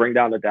trying to bring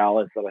down to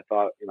Dallas that I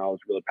thought I was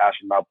really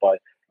passionate about. But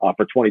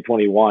for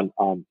 2021,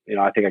 I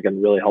think I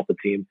can really help the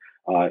team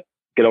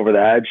get over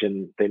the edge,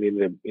 and they need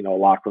a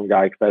locker room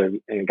guy, competitive,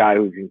 and a guy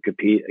who can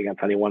compete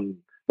against anyone.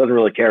 Doesn't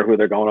really care who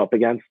they're going up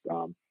against.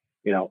 And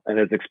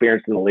his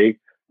experience in the league.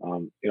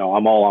 I'm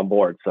all on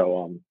board.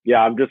 So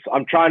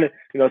I'm trying to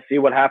see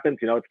what happens.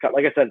 It's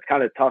like I said, it's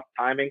kind of tough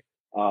timing.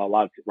 A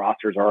lot of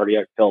rosters are already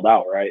filled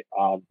out, right?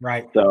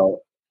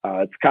 So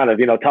it's kind of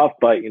tough,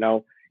 but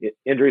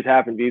injuries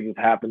happen, visas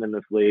happen in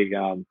this league.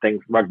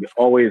 Things rugby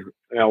always,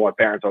 what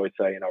parents always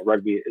say,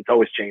 rugby, it's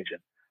always changing.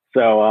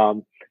 So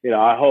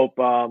I hope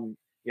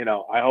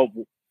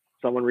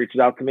someone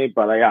reaches out to me,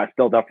 but I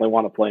still definitely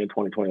want to play in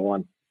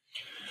 2021.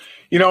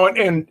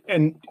 And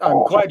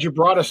I'm glad you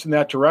brought us in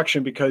that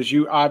direction, because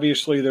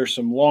there's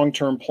some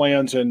long-term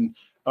plans. And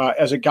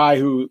as a guy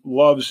who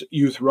loves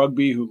youth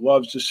rugby, who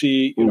loves to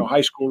see,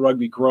 high school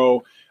rugby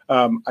grow,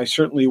 I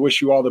certainly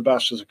wish you all the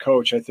best as a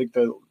coach. I think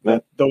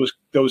that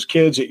those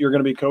kids that you're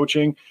going to be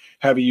coaching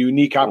have a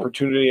unique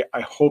opportunity.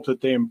 I hope that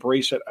they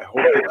embrace it. I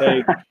hope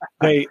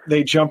that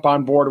they jump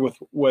on board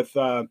with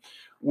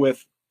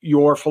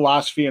your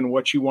philosophy and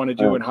what you want to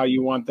do and how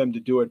you want them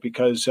to do it,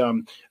 because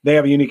they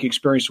have a unique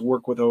experience to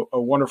work with a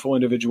wonderful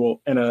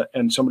individual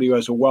and somebody who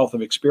has a wealth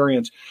of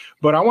experience.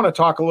 But I want to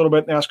talk a little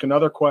bit and ask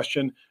another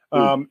question.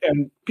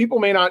 And people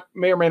may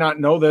or may not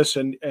know this,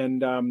 and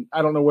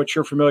I don't know what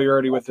your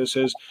familiarity with this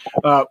is.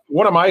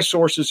 One of my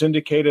sources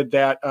indicated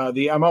that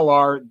the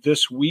MLR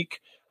this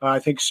week, I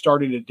think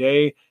starting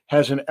today,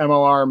 has an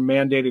MLR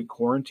mandated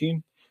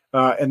quarantine.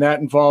 And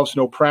that involves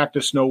no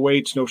practice, no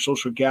weights, no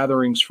social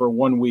gatherings for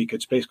 1 week.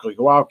 It's basically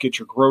go out, get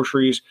your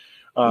groceries.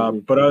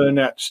 But other than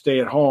that, stay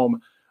at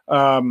home.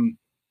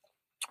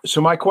 So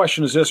my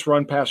question is this: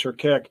 run, pass, or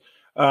kick.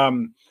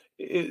 Do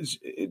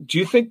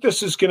you think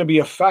this is going to be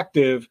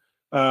effective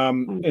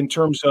in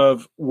terms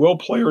of will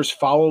players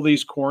follow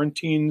these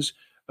quarantines,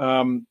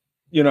 leading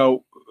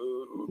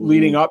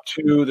up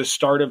to the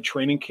start of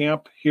training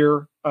camp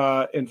here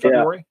in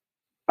February? Yeah.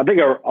 I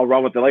think I'll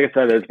run with it. Like I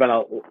said, it's been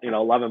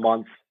 11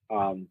 months.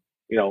 A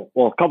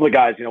couple of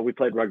guys, we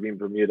played rugby in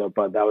Bermuda,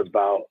 but that was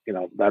about,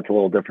 that's a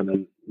little different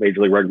than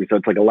Major League Rugby. So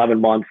it's like 11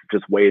 months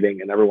just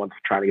waiting, and everyone's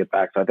trying to get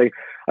back. So I think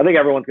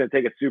everyone's going to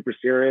take it super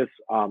serious.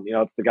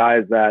 It's the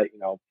guys that,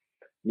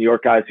 New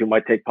York guys who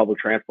might take public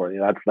transport.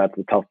 That's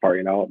the tough part.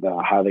 How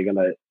are they going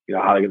to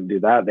do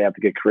that? They have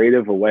to get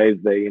creative with ways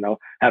they,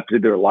 have to do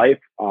their life.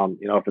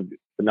 If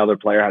another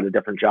player had a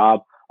different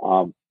job,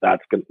 you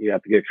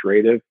have to get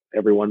creative.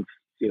 Everyone's,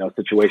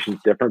 situation's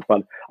different,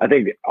 but I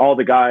think all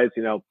the guys,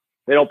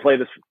 they don't play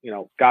this.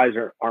 Guys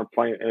aren't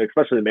playing,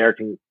 especially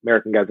the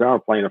American guys. They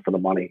aren't playing it for the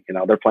money.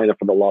 They're playing it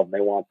for the love. And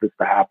they want this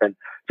to happen.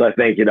 So I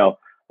think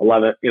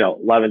 11,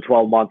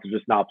 12 months of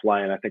just not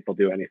playing, I think they'll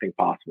do anything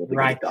possible to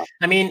get it done.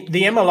 I mean,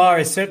 the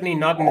MLR is certainly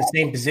not in the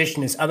same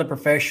position as other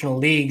professional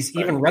leagues,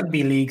 even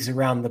rugby leagues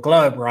around the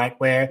globe, right,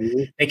 where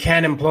they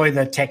can employ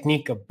the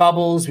technique of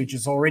bubbles, which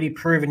is already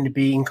proven to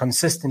be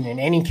inconsistent in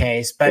any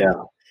case. But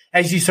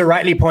as you so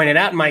rightly pointed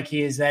out,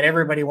 Mikey, is that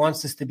everybody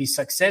wants this to be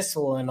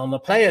successful. And on the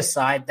player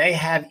side, they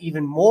have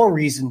even more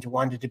reason to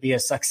want it to be a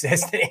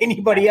success than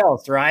anybody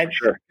else, right?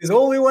 Sure. Because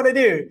all we want to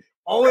do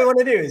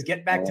is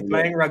get back to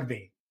playing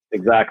rugby.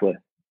 Exactly.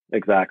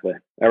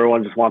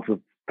 Everyone just wants to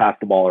pass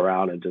the ball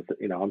around and just,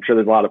 I'm sure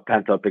there's a lot of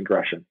pent up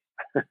aggression.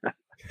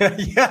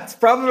 Yeah, it's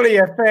probably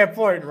a fair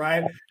point,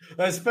 right?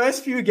 Those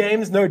first few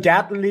games, no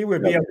doubtly,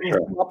 would be a bit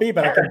sloppy,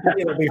 but I can tell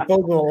you it'll be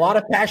filled with a lot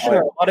of passion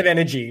and a lot of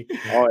energy.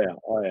 Oh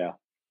yeah.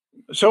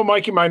 So,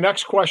 Mikey, my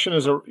next question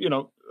is,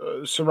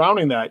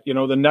 surrounding that,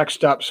 the next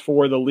steps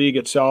for the league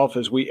itself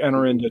as we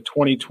enter into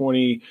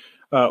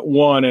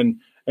 2021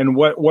 and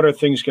what are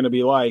things going to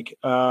be like?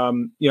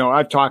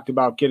 I've talked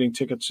about getting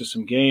tickets to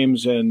some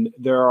games, and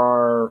there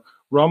are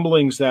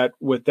rumblings that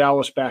with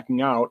Dallas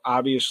backing out,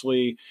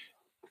 obviously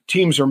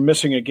teams are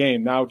missing a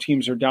game. Now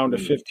teams are down to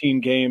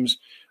 15 games,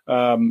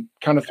 kind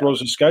of throws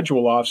the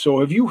schedule off. So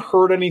have you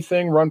heard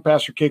anything, Run,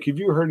 Pass, or Kick? Have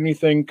you heard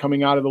anything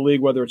coming out of the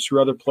league, whether it's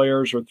through other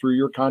players or through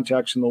your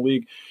contacts in the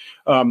league?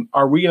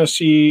 Are we going to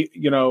see,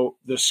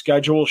 the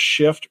schedule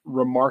shift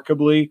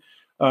remarkably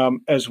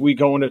as we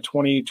go into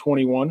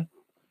 2021?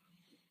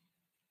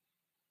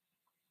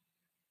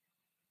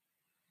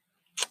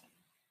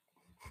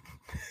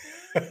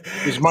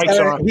 His mic's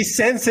on. He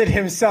censored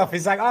himself.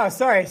 He's like, "Oh,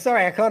 sorry,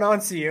 I can't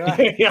answer you."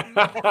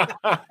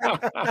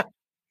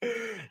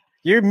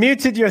 You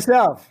muted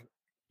yourself.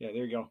 Yeah,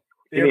 there you go.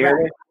 Can you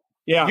hear me?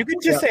 Yeah, you can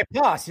just say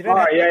pass. You don't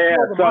have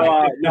to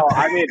So no,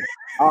 I mean,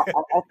 I'll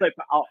say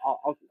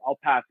I'll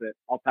pass it.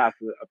 I'll pass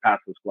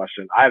this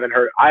question. I haven't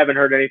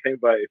heard anything,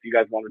 but if you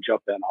guys want to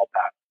jump in, I'll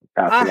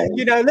pass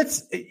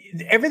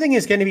it. Everything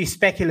is going to be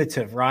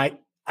speculative, right?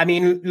 I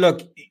mean,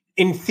 look.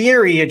 In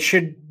theory, it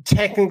should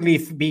technically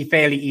be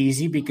fairly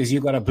easy because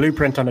you've got a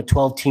blueprint on a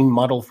 12-team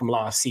model from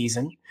last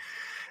season.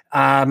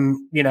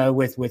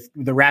 With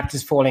the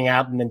Raptors falling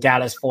out and then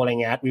Dallas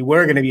falling out, we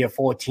were going to be a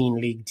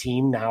 14-league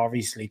team. Now,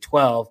 obviously,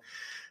 12.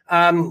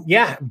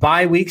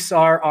 Bye weeks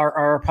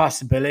are a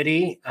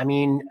possibility. I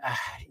mean,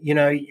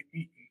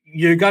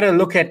 you got to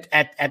look at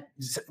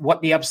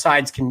what the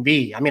upsides can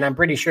be. I mean, I'm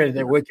pretty sure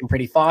they're working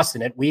pretty fast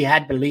in it. We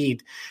had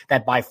believed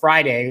that by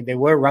Friday, there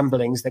were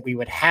rumblings that we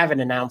would have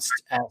an announced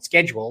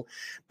schedule,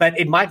 but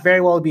it might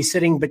very well be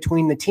sitting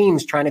between the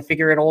teams trying to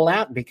figure it all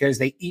out because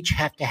they each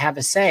have to have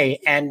a say.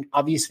 And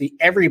obviously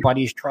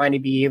everybody's trying to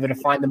be able to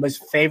find the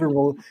most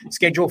favorable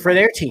schedule for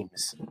their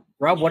teams.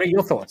 Rob, what are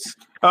your thoughts?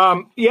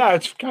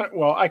 It's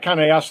I kind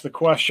of asked the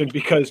question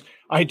because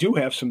I do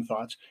have some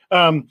thoughts.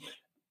 I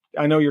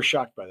know you're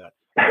shocked by that.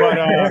 But,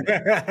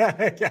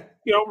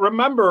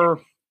 remember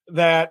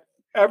that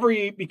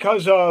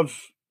because of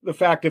the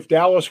fact if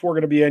Dallas were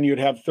going to be in, you'd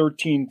have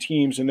 13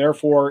 teams. And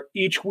therefore,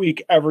 each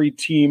week, every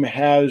team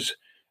has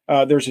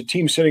there's a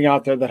team sitting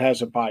out there that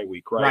has a bye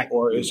week, right?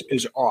 Or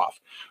is off,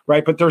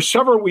 right? But there's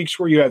several weeks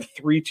where you have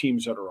 3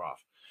 teams that are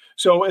off.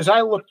 So as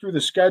I looked through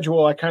the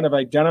schedule, I kind of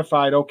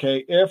identified,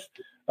 okay, if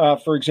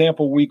for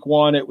example, week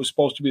 1, it was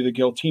supposed to be the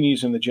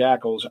Giltinis and the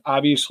Jackals.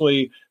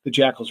 Obviously, the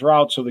Jackals are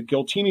out, so the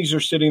Giltinis are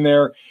sitting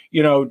there.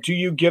 Do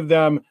you give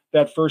them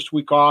that first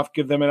week off,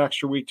 give them an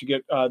extra week to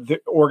get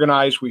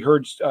organized? We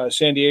heard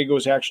San Diego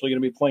is actually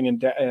going to be playing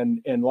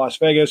in Las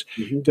Vegas.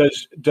 Mm-hmm.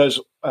 Does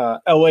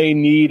LA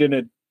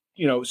need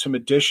some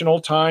additional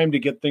time to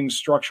get things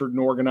structured and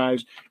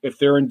organized if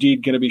they're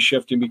indeed going to be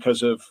shifting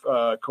because of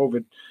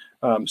COVID?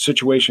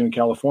 Situation in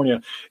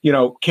California,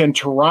 can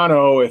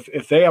Toronto,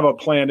 if they have a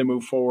plan to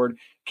move forward,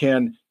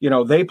 can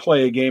they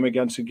play a game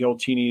against the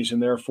Giltinis,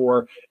 and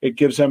therefore it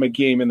gives them a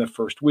game in the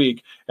first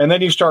week, and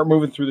then you start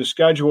moving through the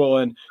schedule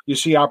and you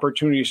see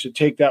opportunities to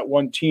take that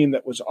one team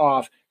that was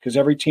off, because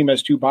every team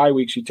has 2 bye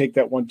weeks. You take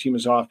that one team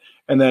is off,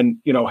 and then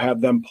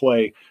have them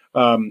play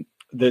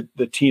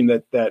the team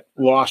that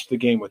lost the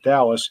game with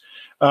Dallas.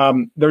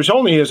 There's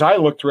only, as I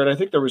looked through it, I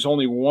think there was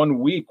only 1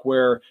 week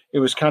where it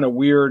was kind of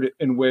weird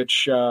in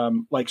which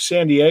like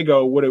San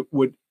Diego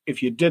would,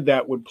 if you did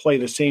that, would play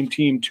the same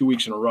team 2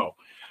 weeks in a row.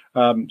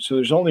 So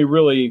there's only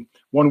really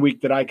 1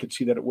 week that I could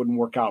see that it wouldn't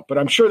work out, but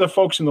I'm sure the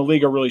folks in the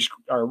league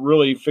are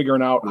really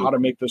figuring out how to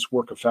make this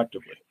work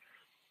effectively.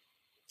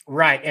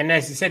 Right. And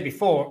as you said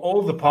before,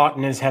 all the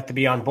partners have to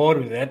be on board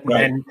with it.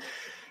 Right. And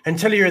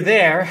until you're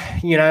there,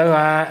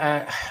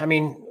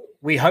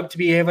 we hope to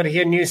be able to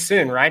hear news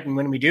soon, right? And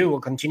when we do, we'll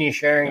continue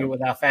sharing it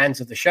with our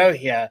fans of the show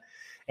here.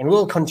 And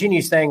we'll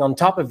continue staying on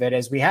top of it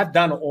as we have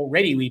done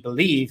already, we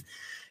believe.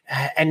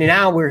 And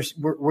now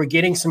we're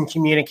getting some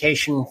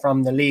communication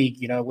from the league,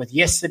 with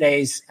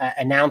yesterday's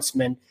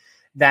announcement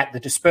that the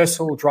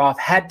dispersal draft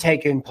had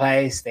taken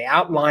place. They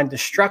outlined the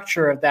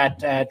structure of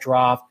that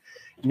draft.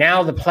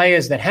 now the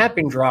players that have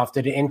been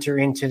drafted enter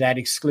into that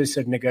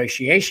exclusive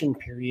negotiation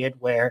period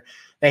where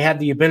they have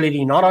the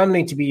ability not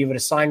only to be able to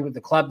sign with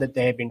the club that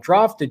they have been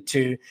drafted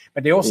to,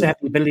 but they also have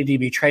the ability to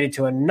be traded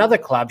to another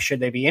club should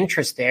there be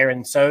interest there.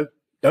 And so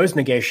those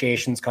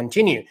negotiations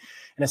continue.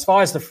 And as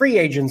far as the free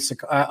agents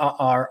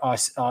are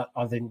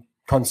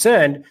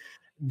concerned,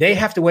 they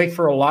have to wait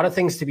for a lot of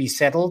things to be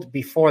settled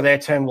before their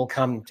turn will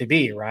come to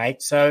be,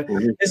 right? So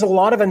there's a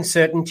lot of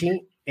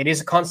uncertainty. It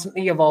is a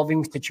constantly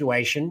evolving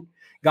situation.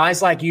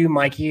 Guys like you,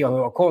 Mikey,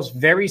 are, of course,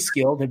 very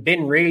skilled, have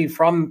been really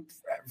from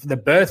the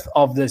birth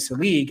of this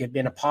league, have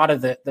been a part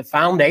of the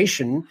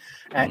foundation,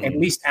 at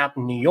least out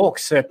in New York,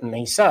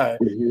 certainly. So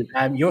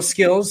your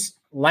skills,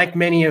 like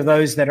many of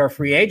those that are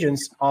free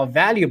agents, are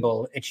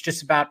valuable. It's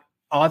just about,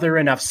 are there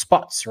enough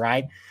spots,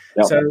 right?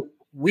 Yep. So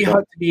we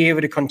hope to be able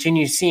to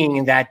continue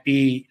seeing that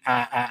be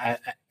a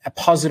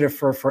positive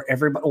for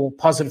everybody, or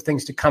positive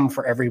things to come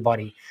for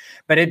everybody.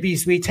 But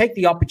we take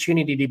the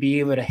opportunity to be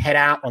able to head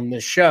out on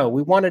this show.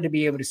 We wanted to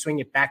be able to swing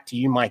it back to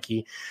you,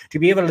 Mikey, to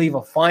be able to leave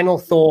a final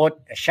thought,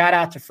 a shout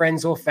out to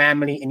friends or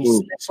family, any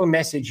special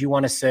message you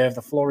want to serve.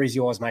 The floor is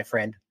yours, my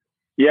friend.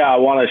 Yeah, I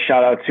want to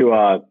shout out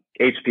to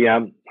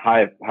HPM,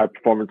 High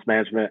Performance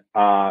Management.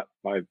 My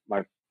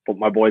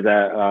boys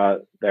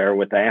there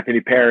with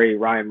Anthony Perry,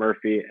 Ryan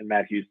Murphy, and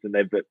Matt Houston.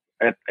 They've been,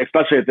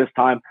 especially at this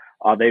time,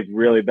 they've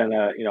really been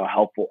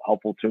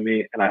helpful to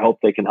me, and I hope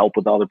they can help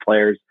with other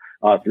players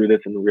through this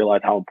and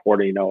realize how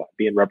important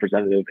being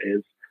representative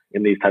is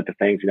in these types of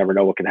things. You never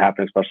know what can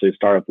happen, especially a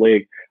startup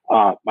league.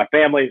 My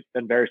family's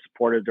been very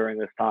supportive during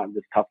this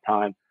tough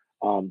time,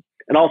 and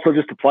also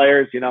just the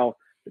players. The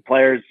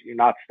players, you're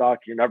not stuck.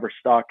 You're never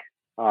stuck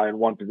in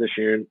one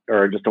position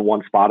or just in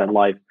one spot in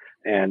life,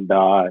 and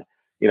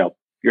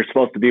you're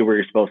supposed to be where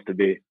you're supposed to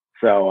be.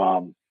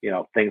 So,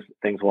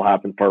 things will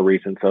happen for a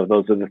reason. So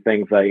those are the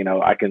things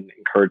that, I can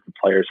encourage the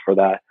players for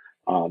that.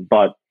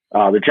 But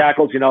the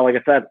Jackals, like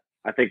I said,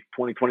 I think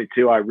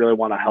 2022, I really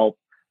want to help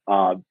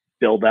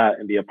build that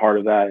and be a part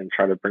of that and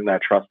try to bring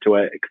that trust to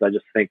it. Because I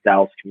just think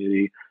Dallas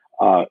community,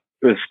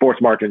 the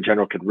sports market in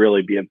general, could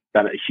really be a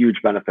huge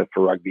benefit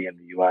for rugby in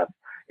the U.S.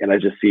 And I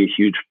just see a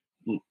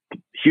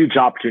huge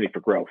opportunity for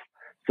growth.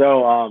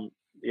 So,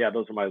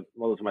 those are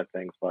my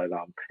things. But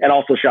and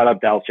also shout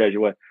out Dallas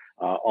Jesuit,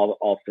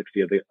 all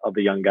 60 of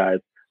the young guys,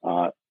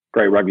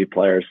 great rugby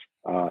players.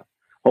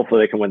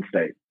 Hopefully they can win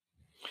state.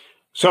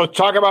 So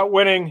talk about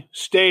winning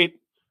state.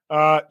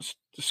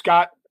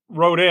 Scott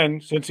wrote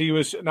in, since he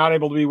was not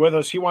able to be with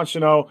us. He wants to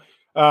know,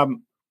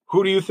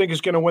 who do you think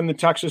is going to win the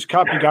Texas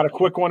Cup? You got a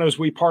quick one as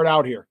we part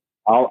out here.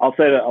 I'll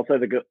say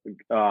the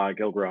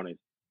Gilgronis.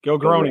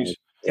 Gilgronis.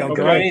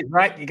 Gilgronis,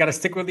 right? You got to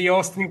stick with the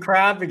Austin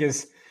crowd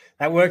because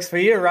that works for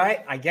you,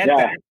 right? I get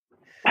that.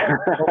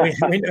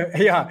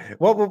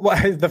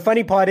 What the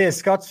funny part is,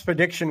 Scott's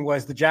prediction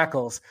was the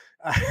Jackals.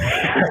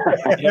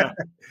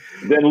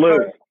 Then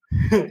lose.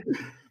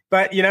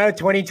 But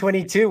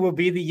 2022 will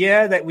be the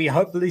year that we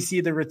hopefully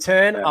see the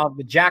return of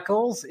the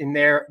Jackals in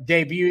their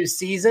debut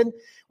season.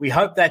 We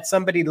hope that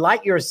somebody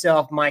like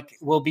yourself, Mike,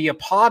 will be a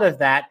part of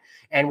that,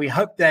 and we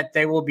hope that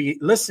they will be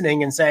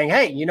listening and saying,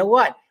 "Hey, you know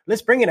what?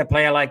 Let's bring in a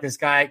player like this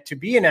guy to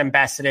be an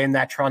ambassador in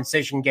that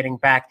transition getting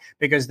back,"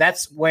 because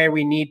that's where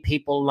we need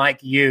people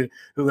like you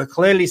who are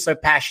clearly so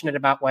passionate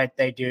about what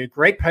they do,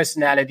 great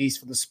personalities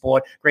for the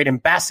sport, great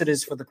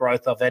ambassadors for the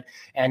growth of it.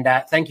 And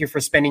thank you for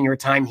spending your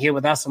time here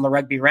with us on the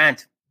Rugby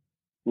Rant.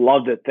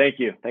 Loved it. Thank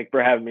you. Thanks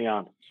for having me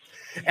on.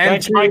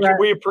 Thanks, Mike.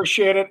 We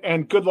appreciate it.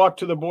 And good luck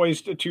to the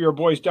boys, to your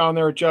boys down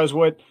there at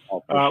Jesuit.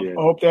 I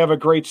hope they have a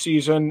great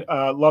season.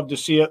 Love to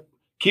see it.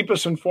 Keep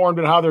us informed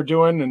on how they're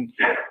doing,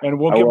 and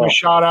we'll give them a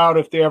shout out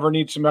if they ever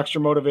need some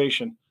extra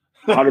motivation.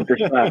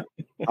 100%.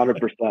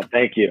 100%.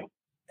 Thank you.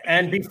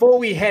 And before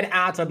we head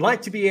out, I'd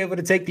like to be able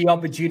to take the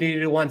opportunity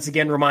to once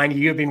again remind you,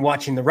 you've been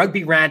watching the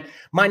Rugby Rant.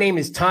 My name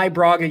is Ty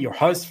Braga, your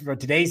host for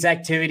today's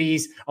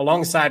activities,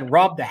 alongside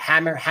Rob the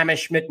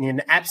Hammerschmidt, in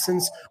the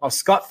absence of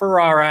Scott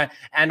Ferrara.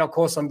 And of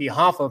course, on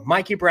behalf of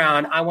Mikey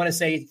Brown, I want to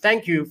say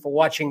thank you for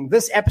watching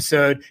this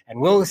episode,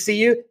 and we'll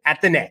see you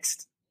at the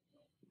next.